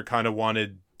Michael Eisner kind of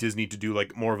wanted Disney to do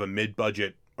like more of a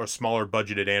mid-budget or smaller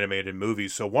budgeted animated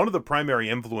movies. So one of the primary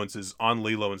influences on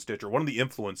Lilo and Stitch, or one of the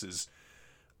influences,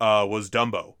 was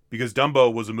Dumbo, because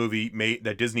Dumbo was a movie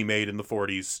that Disney made in the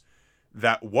 40s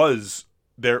that was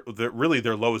their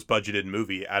lowest budgeted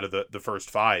movie out of the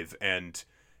first 5, and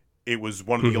it was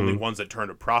one of the only ones that turned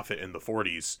a profit in the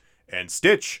 40s. And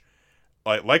Stitch,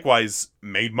 likewise,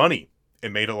 made money.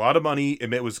 It made a lot of money.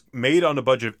 It was made on a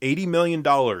budget of $80 million,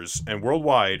 and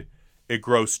worldwide, it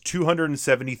grossed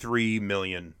 $273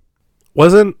 million.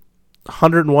 Wasn't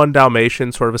 101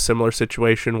 Dalmatians sort of a similar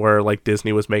situation where like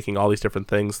Disney was making all these different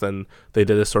things, then they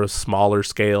did a sort of smaller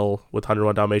scale with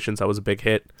 101 Dalmatians that was a big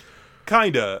hit?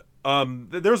 Kinda.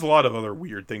 There's a lot of other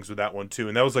weird things with that one too,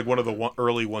 and that was like one of the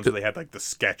early ones where they had like the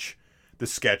sketch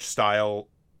style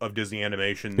of Disney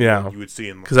animation. Yeah, you would see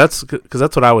in because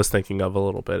that's what I was thinking of a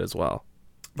little bit as well.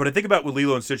 But I think about with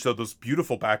Lilo and Stitch though, those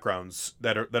beautiful backgrounds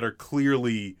that are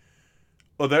clearly.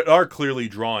 Well, there are clearly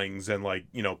drawings and like,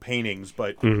 you know, paintings,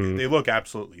 but they look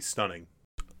absolutely stunning.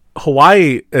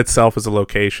 Hawaii itself as a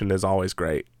location is always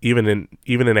great, even in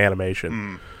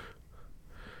animation,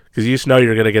 because you just know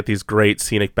you're going to get these great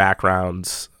scenic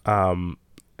backgrounds.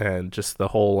 and just the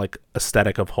whole like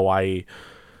aesthetic of Hawaii.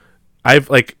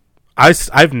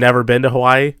 I've never been to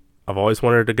Hawaii. I've always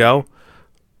wanted to go.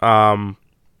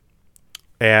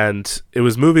 And it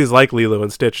was movies like Lilo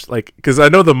and Stitch, like, because I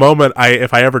know the moment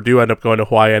if I ever do end up going to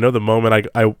Hawaii, I know the moment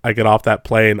I get off that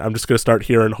plane, I'm just gonna start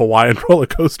hearing Hawaiian Roller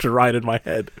Coaster Ride in my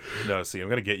head. No, see, I'm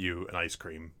gonna get you an ice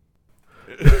cream.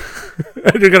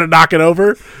 And you're gonna knock it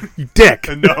over, you dick.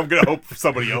 No, I'm gonna hope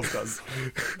somebody else does.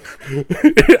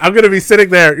 I'm gonna be sitting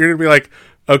there. You're gonna be like,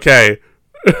 okay,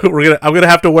 I'm gonna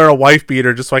have to wear a wife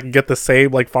beater just so I can get the same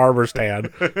like farmer's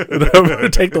tan. And I'm gonna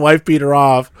take the wife beater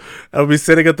off. I'll be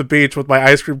sitting at the beach with my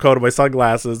ice cream cone and my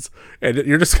sunglasses, and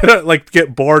you're just gonna like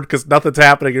get bored because nothing's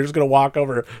happening. You're just gonna walk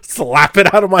over, slap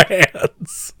it out of my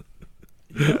hands,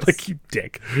 Yes. like you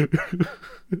dick.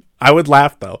 I would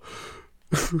laugh though.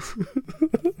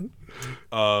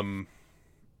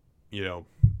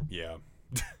 Yeah.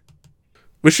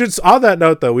 We should, on that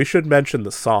note though, we should mention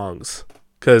the songs.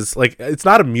 Because, like, it's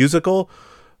not a musical,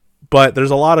 but there's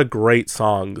a lot of great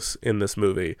songs in this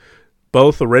movie.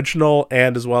 Both original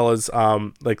and as well as,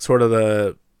 like, sort of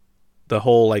the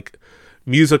whole, like,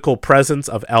 musical presence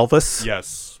of Elvis.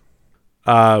 Yes.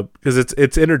 Because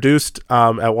it's introduced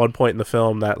at one point in the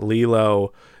film that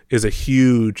Lilo is a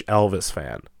huge Elvis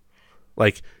fan.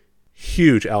 Like,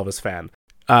 huge Elvis fan.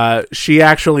 She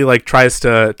actually, like, tries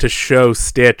to show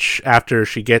Stitch after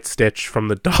she gets Stitch from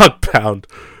the dog pound.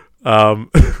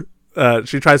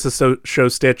 She tries to show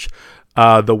Stitch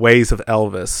the ways of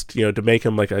Elvis, to make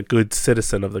him like a good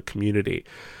citizen of the community.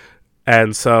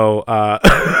 And so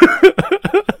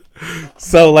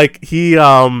so like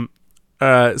so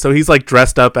he's like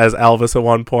dressed up as Elvis at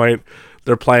one point.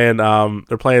 They're playing some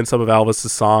of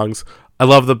Elvis's songs. I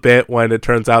love the bit when it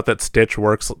turns out that Stitch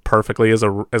works perfectly as a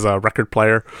record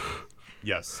player.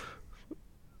 Yes.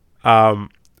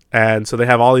 And so they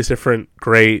have all these different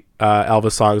great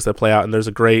Elvis songs that play out, and there's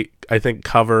a great, I think,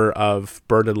 cover of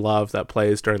 "Burn in Love" that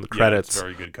plays during the credits. Yeah, it's a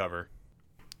very good cover.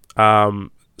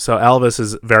 So Elvis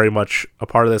is very much a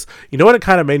part of this. You know what it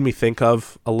kind of made me think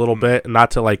of a little bit, not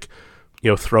to like,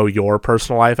 throw your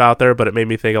personal life out there, but it made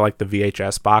me think of like the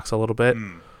VHS box a little bit.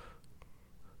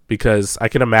 Because I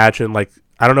can imagine, like,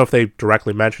 I don't know if they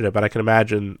directly mentioned it, but I can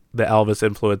imagine the Elvis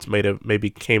influence maybe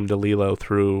came to Lilo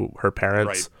through her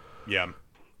parents. Right. Yeah.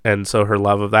 And so her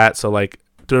love of that. So, like,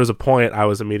 there was a point I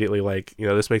was immediately like,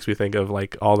 this makes me think of,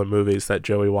 like, all the movies that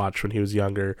Joey watched when he was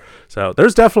younger. So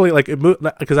there's definitely, like,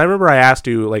 because I remember I asked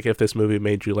you, like, if this movie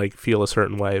made you, like, feel a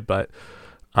certain way, but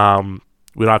we don't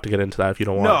have to get into that if you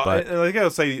don't want. But I gotta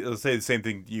say the same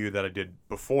thing to you that I did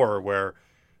before, where,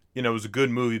 it was a good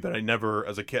movie, but I never,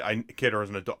 as a kid or as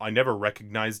an adult, I never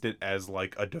recognized it as,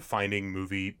 like, a defining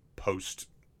movie post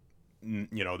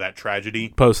that tragedy.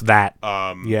 Post that.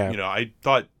 Yeah.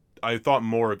 I thought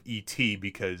more of E.T.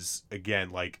 because,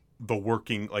 again, like, the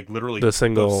working, like, literally the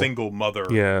single mother,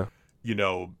 yeah,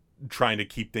 trying to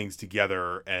keep things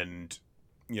together and,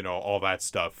 all that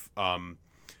stuff.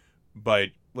 But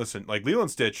listen, like, Lilo and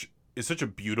Stitch is such a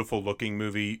beautiful looking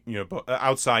movie,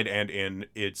 outside and in.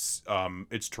 It's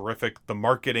terrific. The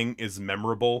marketing is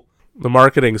memorable. The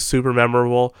marketing is super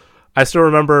memorable. I still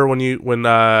remember when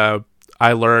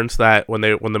I learned that when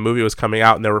the movie was coming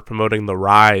out and they were promoting the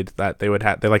ride that they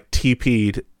like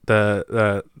TP'd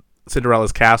the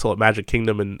Cinderella's castle at Magic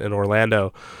Kingdom in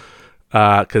Orlando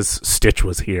because Stitch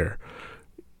was here.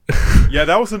 Yeah,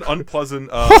 that was an unpleasant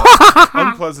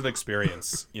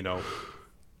experience.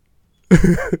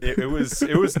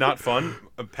 It was not fun.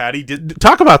 Patty did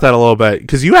talk about that a little bit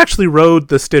because you actually rode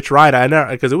the Stitch ride. I know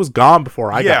because it was gone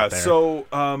before I got there. Yeah, so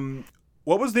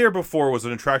what was there before was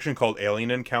an attraction called Alien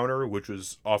Encounter, which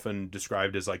was often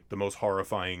described as like the most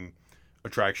horrifying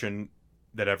attraction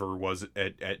that ever was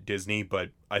at Disney,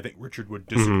 but I think Richard would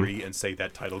disagree and say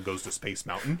that title goes to Space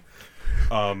Mountain.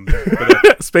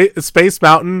 Space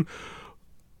Mountain.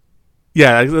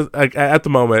 Yeah, at the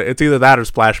moment, it's either that or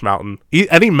Splash Mountain.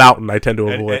 Any mountain I tend to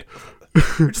avoid.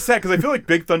 Which is sad, because I feel like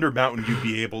Big Thunder Mountain you'd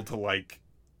be able to, like...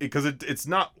 Because it's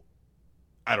not...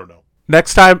 I don't know.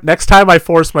 Next time I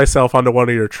force myself onto one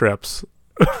of your trips...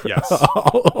 Yes.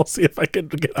 I'll see if I can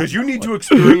get... Because you need to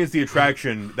experience the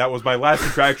attraction that was my last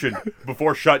attraction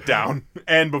before shutdown,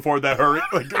 and before the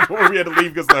hurricane... before we had to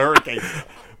leave because of the hurricane.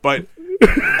 But,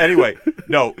 anyway,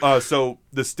 no. So,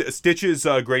 the Stitch's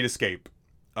Great Escape...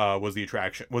 was the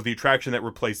attraction that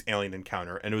replaced Alien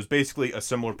Encounter, and it was basically a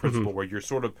similar principle where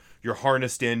you're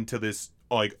harnessed into this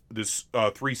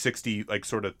 360 like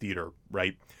sort of theater,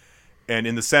 right? And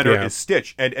in the center is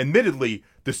Stitch, and admittedly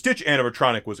the Stitch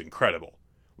animatronic was incredible.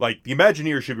 Like, the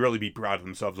Imagineers should really be proud of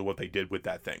themselves of what they did with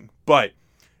that thing, but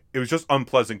it was just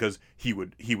unpleasant because he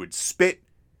would spit,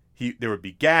 There would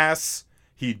be gas.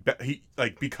 He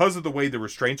like, because of the way the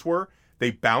restraints were,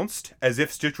 they bounced as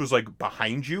if Stitch was like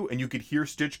behind you, and you could hear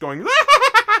Stitch going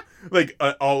like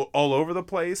all over the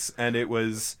place, and it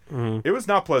was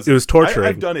not pleasant. It was torturing.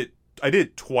 I've done it. I did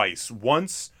it twice.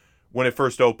 Once when it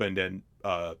first opened, and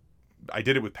I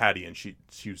did it with Patty, and she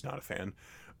was not a fan.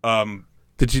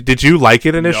 Did you like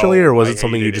it initially, No, or was I it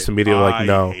something you hated just it. immediately like,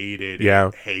 no? I hated Yeah.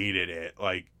 it. Hated it.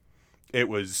 Like, it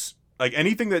was like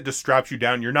anything that just straps you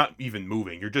down. You're not even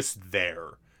moving. You're just there.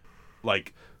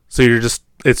 Like, So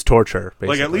it's torture, basically.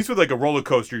 like at least with like a roller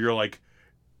coaster, you're like,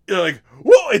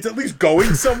 whoa, it's at least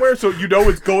going somewhere, so you know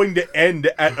it's going to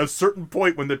end at a certain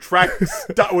point when the track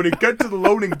when it gets to the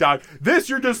loading dock. This,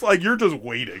 you're just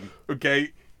waiting.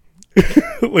 Okay.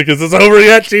 like, is this over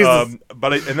yet? Jesus.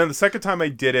 And then the second time I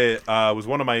did it was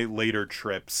one of my later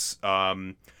trips.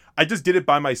 I just did it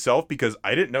by myself because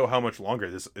I didn't know how much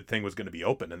longer this thing was going to be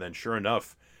open, and then sure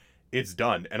enough, it's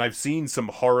done. And I've seen some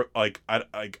horror, like I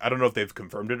don't know if they've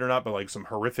confirmed it or not, but like some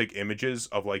horrific images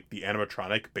of like the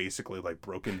animatronic basically like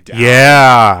broken down.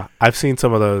 Yeah, I've seen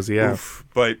some of those. Yeah. Oof.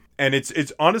 But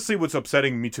it's honestly what's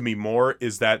upsetting to me more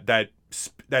is that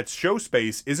show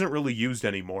space isn't really used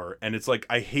anymore, and it's like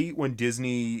I hate when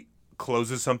Disney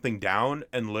closes something down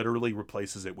and literally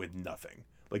replaces it with nothing.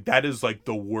 Like, that is like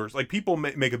the worst. Like, people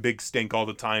make a big stink all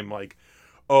the time, like,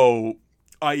 oh,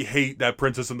 I hate that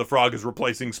Princess and the Frog is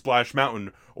replacing Splash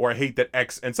Mountain, or I hate that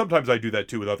X, and sometimes I do that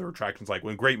too with other attractions, like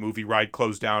when Great Movie Ride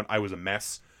closed down, I was a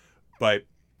mess. But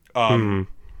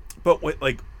but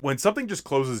when something just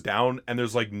closes down and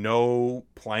there's like no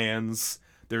plans,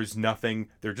 there's nothing,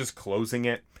 they're just closing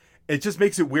it. It just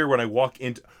makes it weird when I walk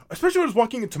into, especially when I was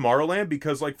walking in Tomorrowland,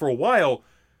 because like for a while,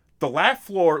 the laugh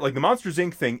floor, like the Monsters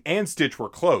Inc. thing and Stitch were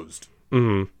closed.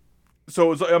 Mm-hmm. So it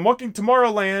was like, I'm walking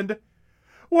Tomorrowland.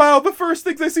 Wow, the first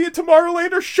things I see at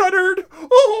Tomorrowland are shuttered.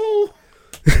 Oh!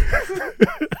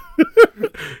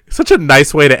 Such a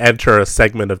nice way to enter a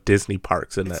segment of Disney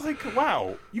parks, isn't It's it? like,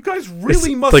 wow, you guys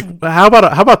really must. Like, how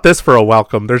about this for a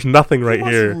welcome? There's nothing right you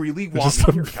here. must really want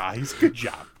me here, guys. Good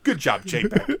job,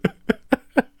 JPEG.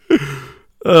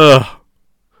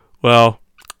 Well,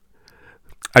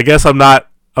 I guess I'm not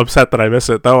upset that I miss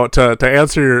it, though. To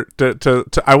answer your,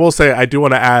 I will say I do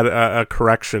want to add a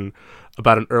correction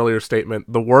about an earlier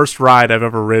statement. The worst ride I've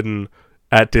ever ridden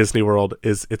at Disney World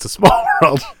is It's a Small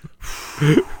World.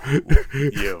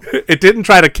 It didn't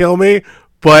try to kill me,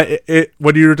 but it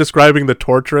when you were describing the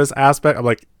torturous aspect, I'm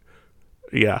like,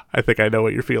 yeah, I think I know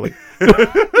what you're feeling.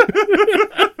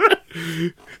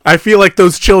 I feel like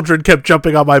those children kept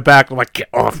jumping on my back. I'm like, get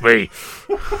off me.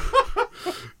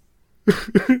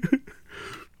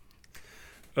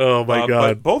 Oh my god.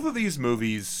 But both of these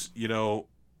movies, you know,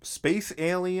 space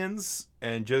aliens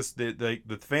and just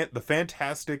the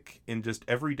fantastic in just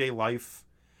everyday life,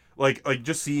 like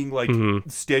just seeing like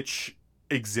Stitch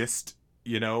exist,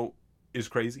 you know, is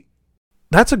crazy.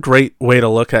 That's a great way to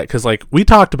look at, because like we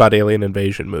talked about alien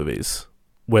invasion movies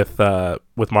with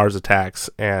Mars Attacks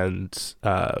and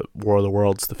War of the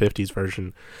Worlds, the 50s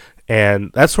version,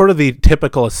 and that's sort of the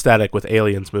typical aesthetic with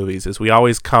aliens movies. Is we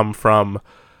always come from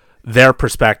their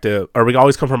perspective, or we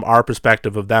always come from our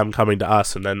perspective of them coming to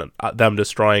us and then them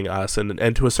destroying us,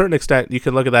 and to a certain extent you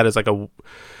can look at that as like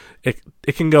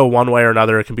it can go one way or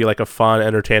another. It can be like a fun,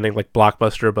 entertaining, like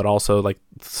blockbuster, but also like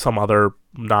some other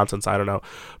nonsense, I don't know.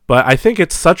 But I think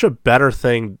it's such a better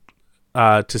thing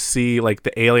to see like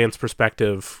the aliens'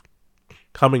 perspective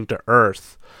coming to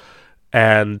Earth,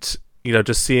 and you know,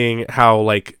 just seeing how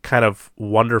like kind of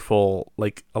wonderful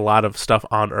like a lot of stuff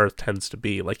on Earth tends to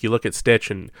be. Like you look at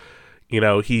Stitch and you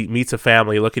know, he meets a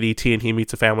family. Look at E.T. and he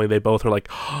meets a family. They both are like,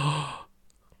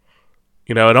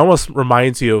 you know, it almost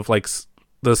reminds you of like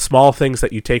the small things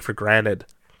that you take for granted.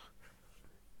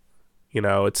 You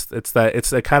know, it's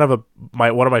a kind of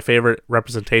one of my favorite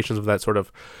representations of that sort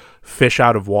of fish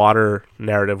out of water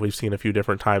narrative we've seen a few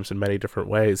different times in many different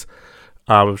ways.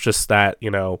 It's just that,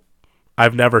 you know,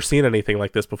 I've never seen anything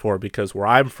like this before, because where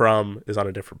I'm from is on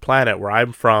a different planet. Where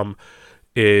I'm from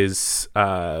is,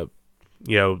 you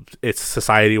know, it's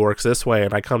society works this way,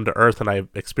 and I come to Earth and I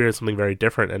experience something very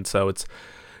different. And so it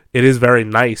is very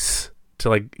nice to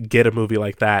like get a movie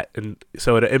like that, and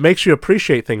so it makes you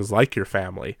appreciate things like your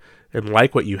family and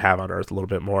like what you have on Earth a little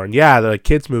bit more. And yeah, they're like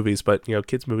kids movies, but you know,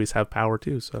 kids movies have power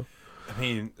too. So I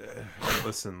mean,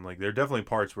 listen, like there are definitely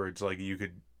parts where it's like you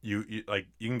can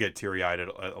get teary-eyed at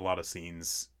a lot of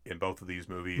scenes in both of these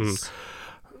movies.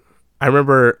 I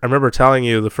remember telling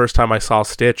you the first time I saw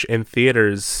Stitch in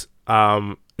theaters,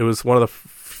 it was one of the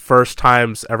first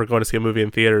times ever going to see a movie in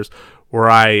theaters where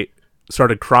I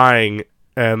started crying.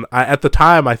 And at the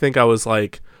time, I think I was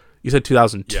like, you said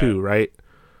 2002, right?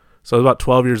 So I was about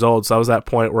 12 years old. So I was at that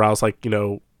point where I was like,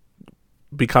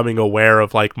 becoming aware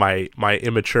of like my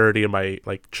immaturity and my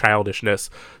like childishness.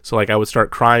 So like I would start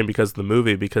crying because of the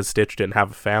movie, because Stitch didn't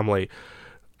have a family,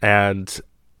 and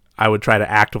I would try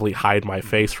to actively hide my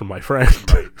face from my friend.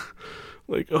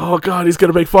 Like, oh god, he's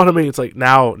gonna make fun of me. It's like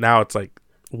now it's like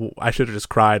I should have just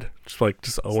cried.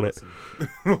 Just own it.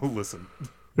 Listen.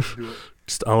 Do it.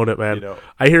 Just own it, man.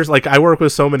 I hear like I work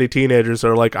with so many teenagers that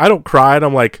are like, I don't cry, and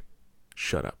I'm like,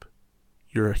 shut up.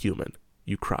 You're a human.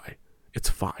 You cry. It's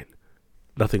fine.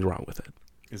 Nothing wrong with it.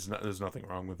 There's nothing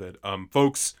wrong with it.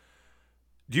 Folks,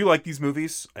 do you like these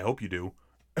movies? I hope you do.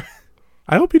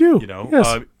 I hope you do.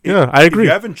 Yes. I agree.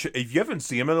 If you haven't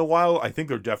seen them in a while, I think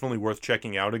they're definitely worth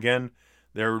checking out again.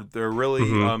 They're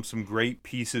really some great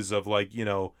pieces of like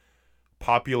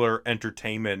popular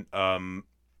entertainment about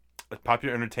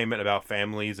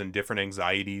families and different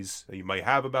anxieties that you might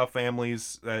have about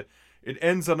families. That it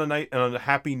ends on a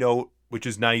happy note, which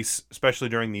is nice, especially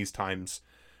during these times.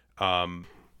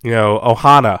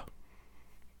 Ohana.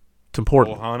 It's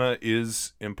important. Ohana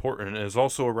is important, and is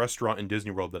also a restaurant in Disney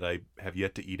World that I have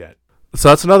yet to eat at. So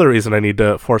that's another reason I need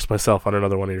to force myself on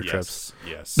another one of your trips.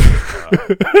 Yes.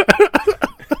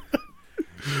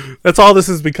 That's all this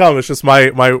has become. It's just my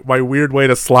weird way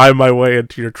to slime my way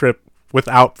into your trip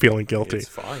without feeling guilty. It's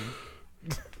fine.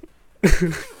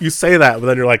 You say that, but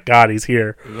then you're like, God, he's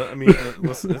here. I mean,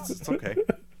 listen, it's okay.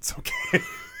 It's okay.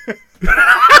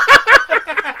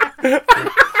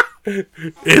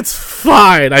 It's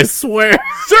fine, I swear.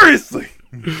 Seriously.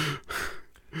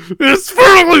 It's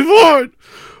perfectly fine.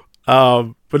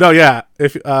 But no, yeah.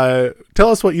 If tell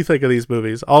us what you think of these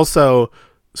movies. Also,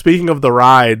 speaking of the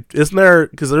ride, isn't there?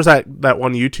 Because there's that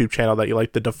one YouTube channel that you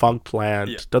like, the Defunct Land.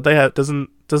 Yeah. Don't they have? Doesn't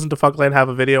Defunct Land have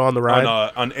a video on the ride?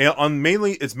 On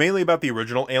mainly, it's mainly about the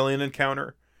original Alien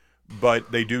Encounter,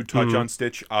 but they do touch on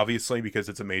Stitch, obviously, because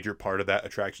it's a major part of that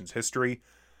attraction's history.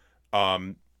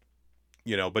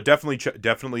 But definitely check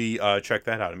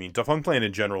that out. I mean, Defunct Land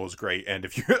in general is great, and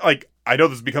if you like, I know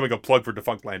this is becoming a plug for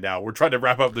Defunct Land now. We're trying to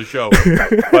wrap up the show,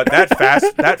 but that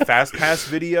Fast Pass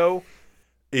video,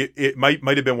 it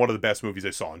might have been one of the best movies I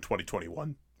saw in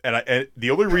 2021. And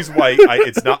the only reason why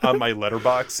it's not on my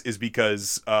letterbox is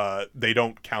because they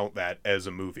don't count that as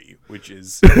a movie, which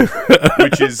is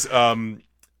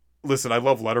listen, I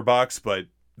love Letterboxd, but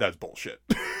that's bullshit.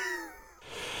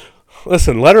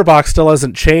 Listen, Letterboxd still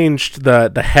hasn't changed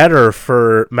the header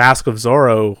for Mask of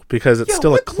Zorro because it's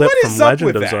still a clip from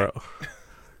Legend of Zorro.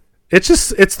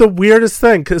 It's the weirdest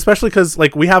thing, especially because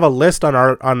like we have a list on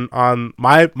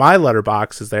my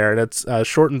Letterboxd is there, and it's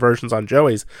shortened versions on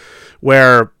Joey's,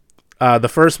 where the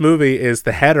first movie is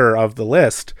the header of the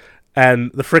list,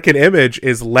 and the freaking image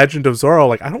is Legend of Zorro.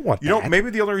 Like, I don't want that. Maybe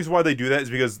the only reason why they do that is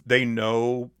because they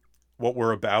know what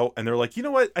we're about, and they're like, you know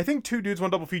what? I think Two Dudes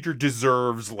One Double Feature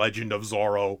deserves Legend of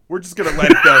Zorro. We're just gonna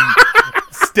let them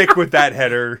stick with that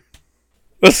header.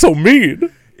 That's so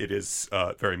mean. It is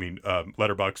very mean.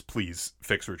 Letterboxd, please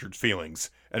fix Richard's feelings.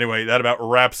 Anyway, that about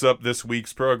wraps up this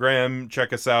week's program.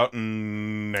 Check us out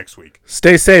next week.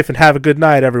 Stay safe and have a good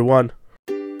night, everyone.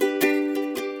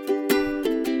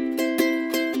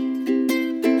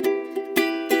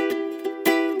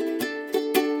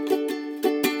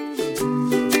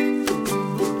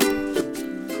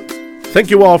 Thank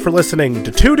you all for listening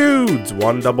to Two Dudes,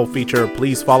 One Double Feature.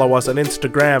 Please follow us on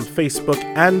Instagram, Facebook,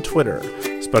 and Twitter.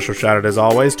 Special shout out as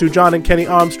always to John and Kenny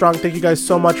Armstrong. Thank you guys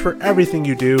so much for everything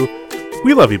you do.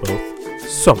 We love you both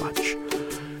so much.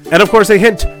 And of course, a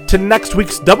hint to next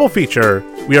week's double feature.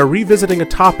 We are revisiting a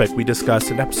topic we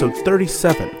discussed in episode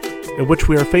 37, in which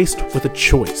we are faced with a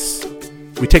choice.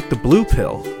 We take the blue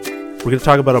pill. We're going to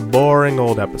talk about a boring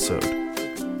old episode.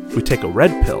 We take a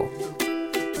red pill,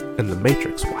 and the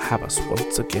Matrix will have us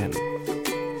once again.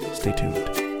 Stay tuned.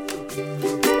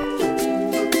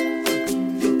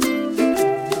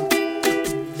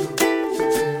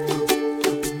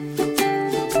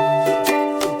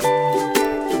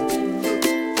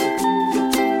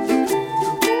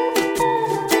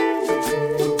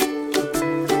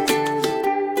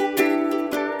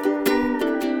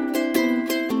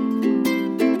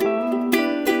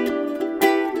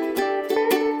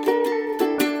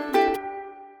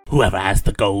 Whoever has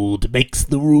the gold makes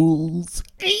the rules.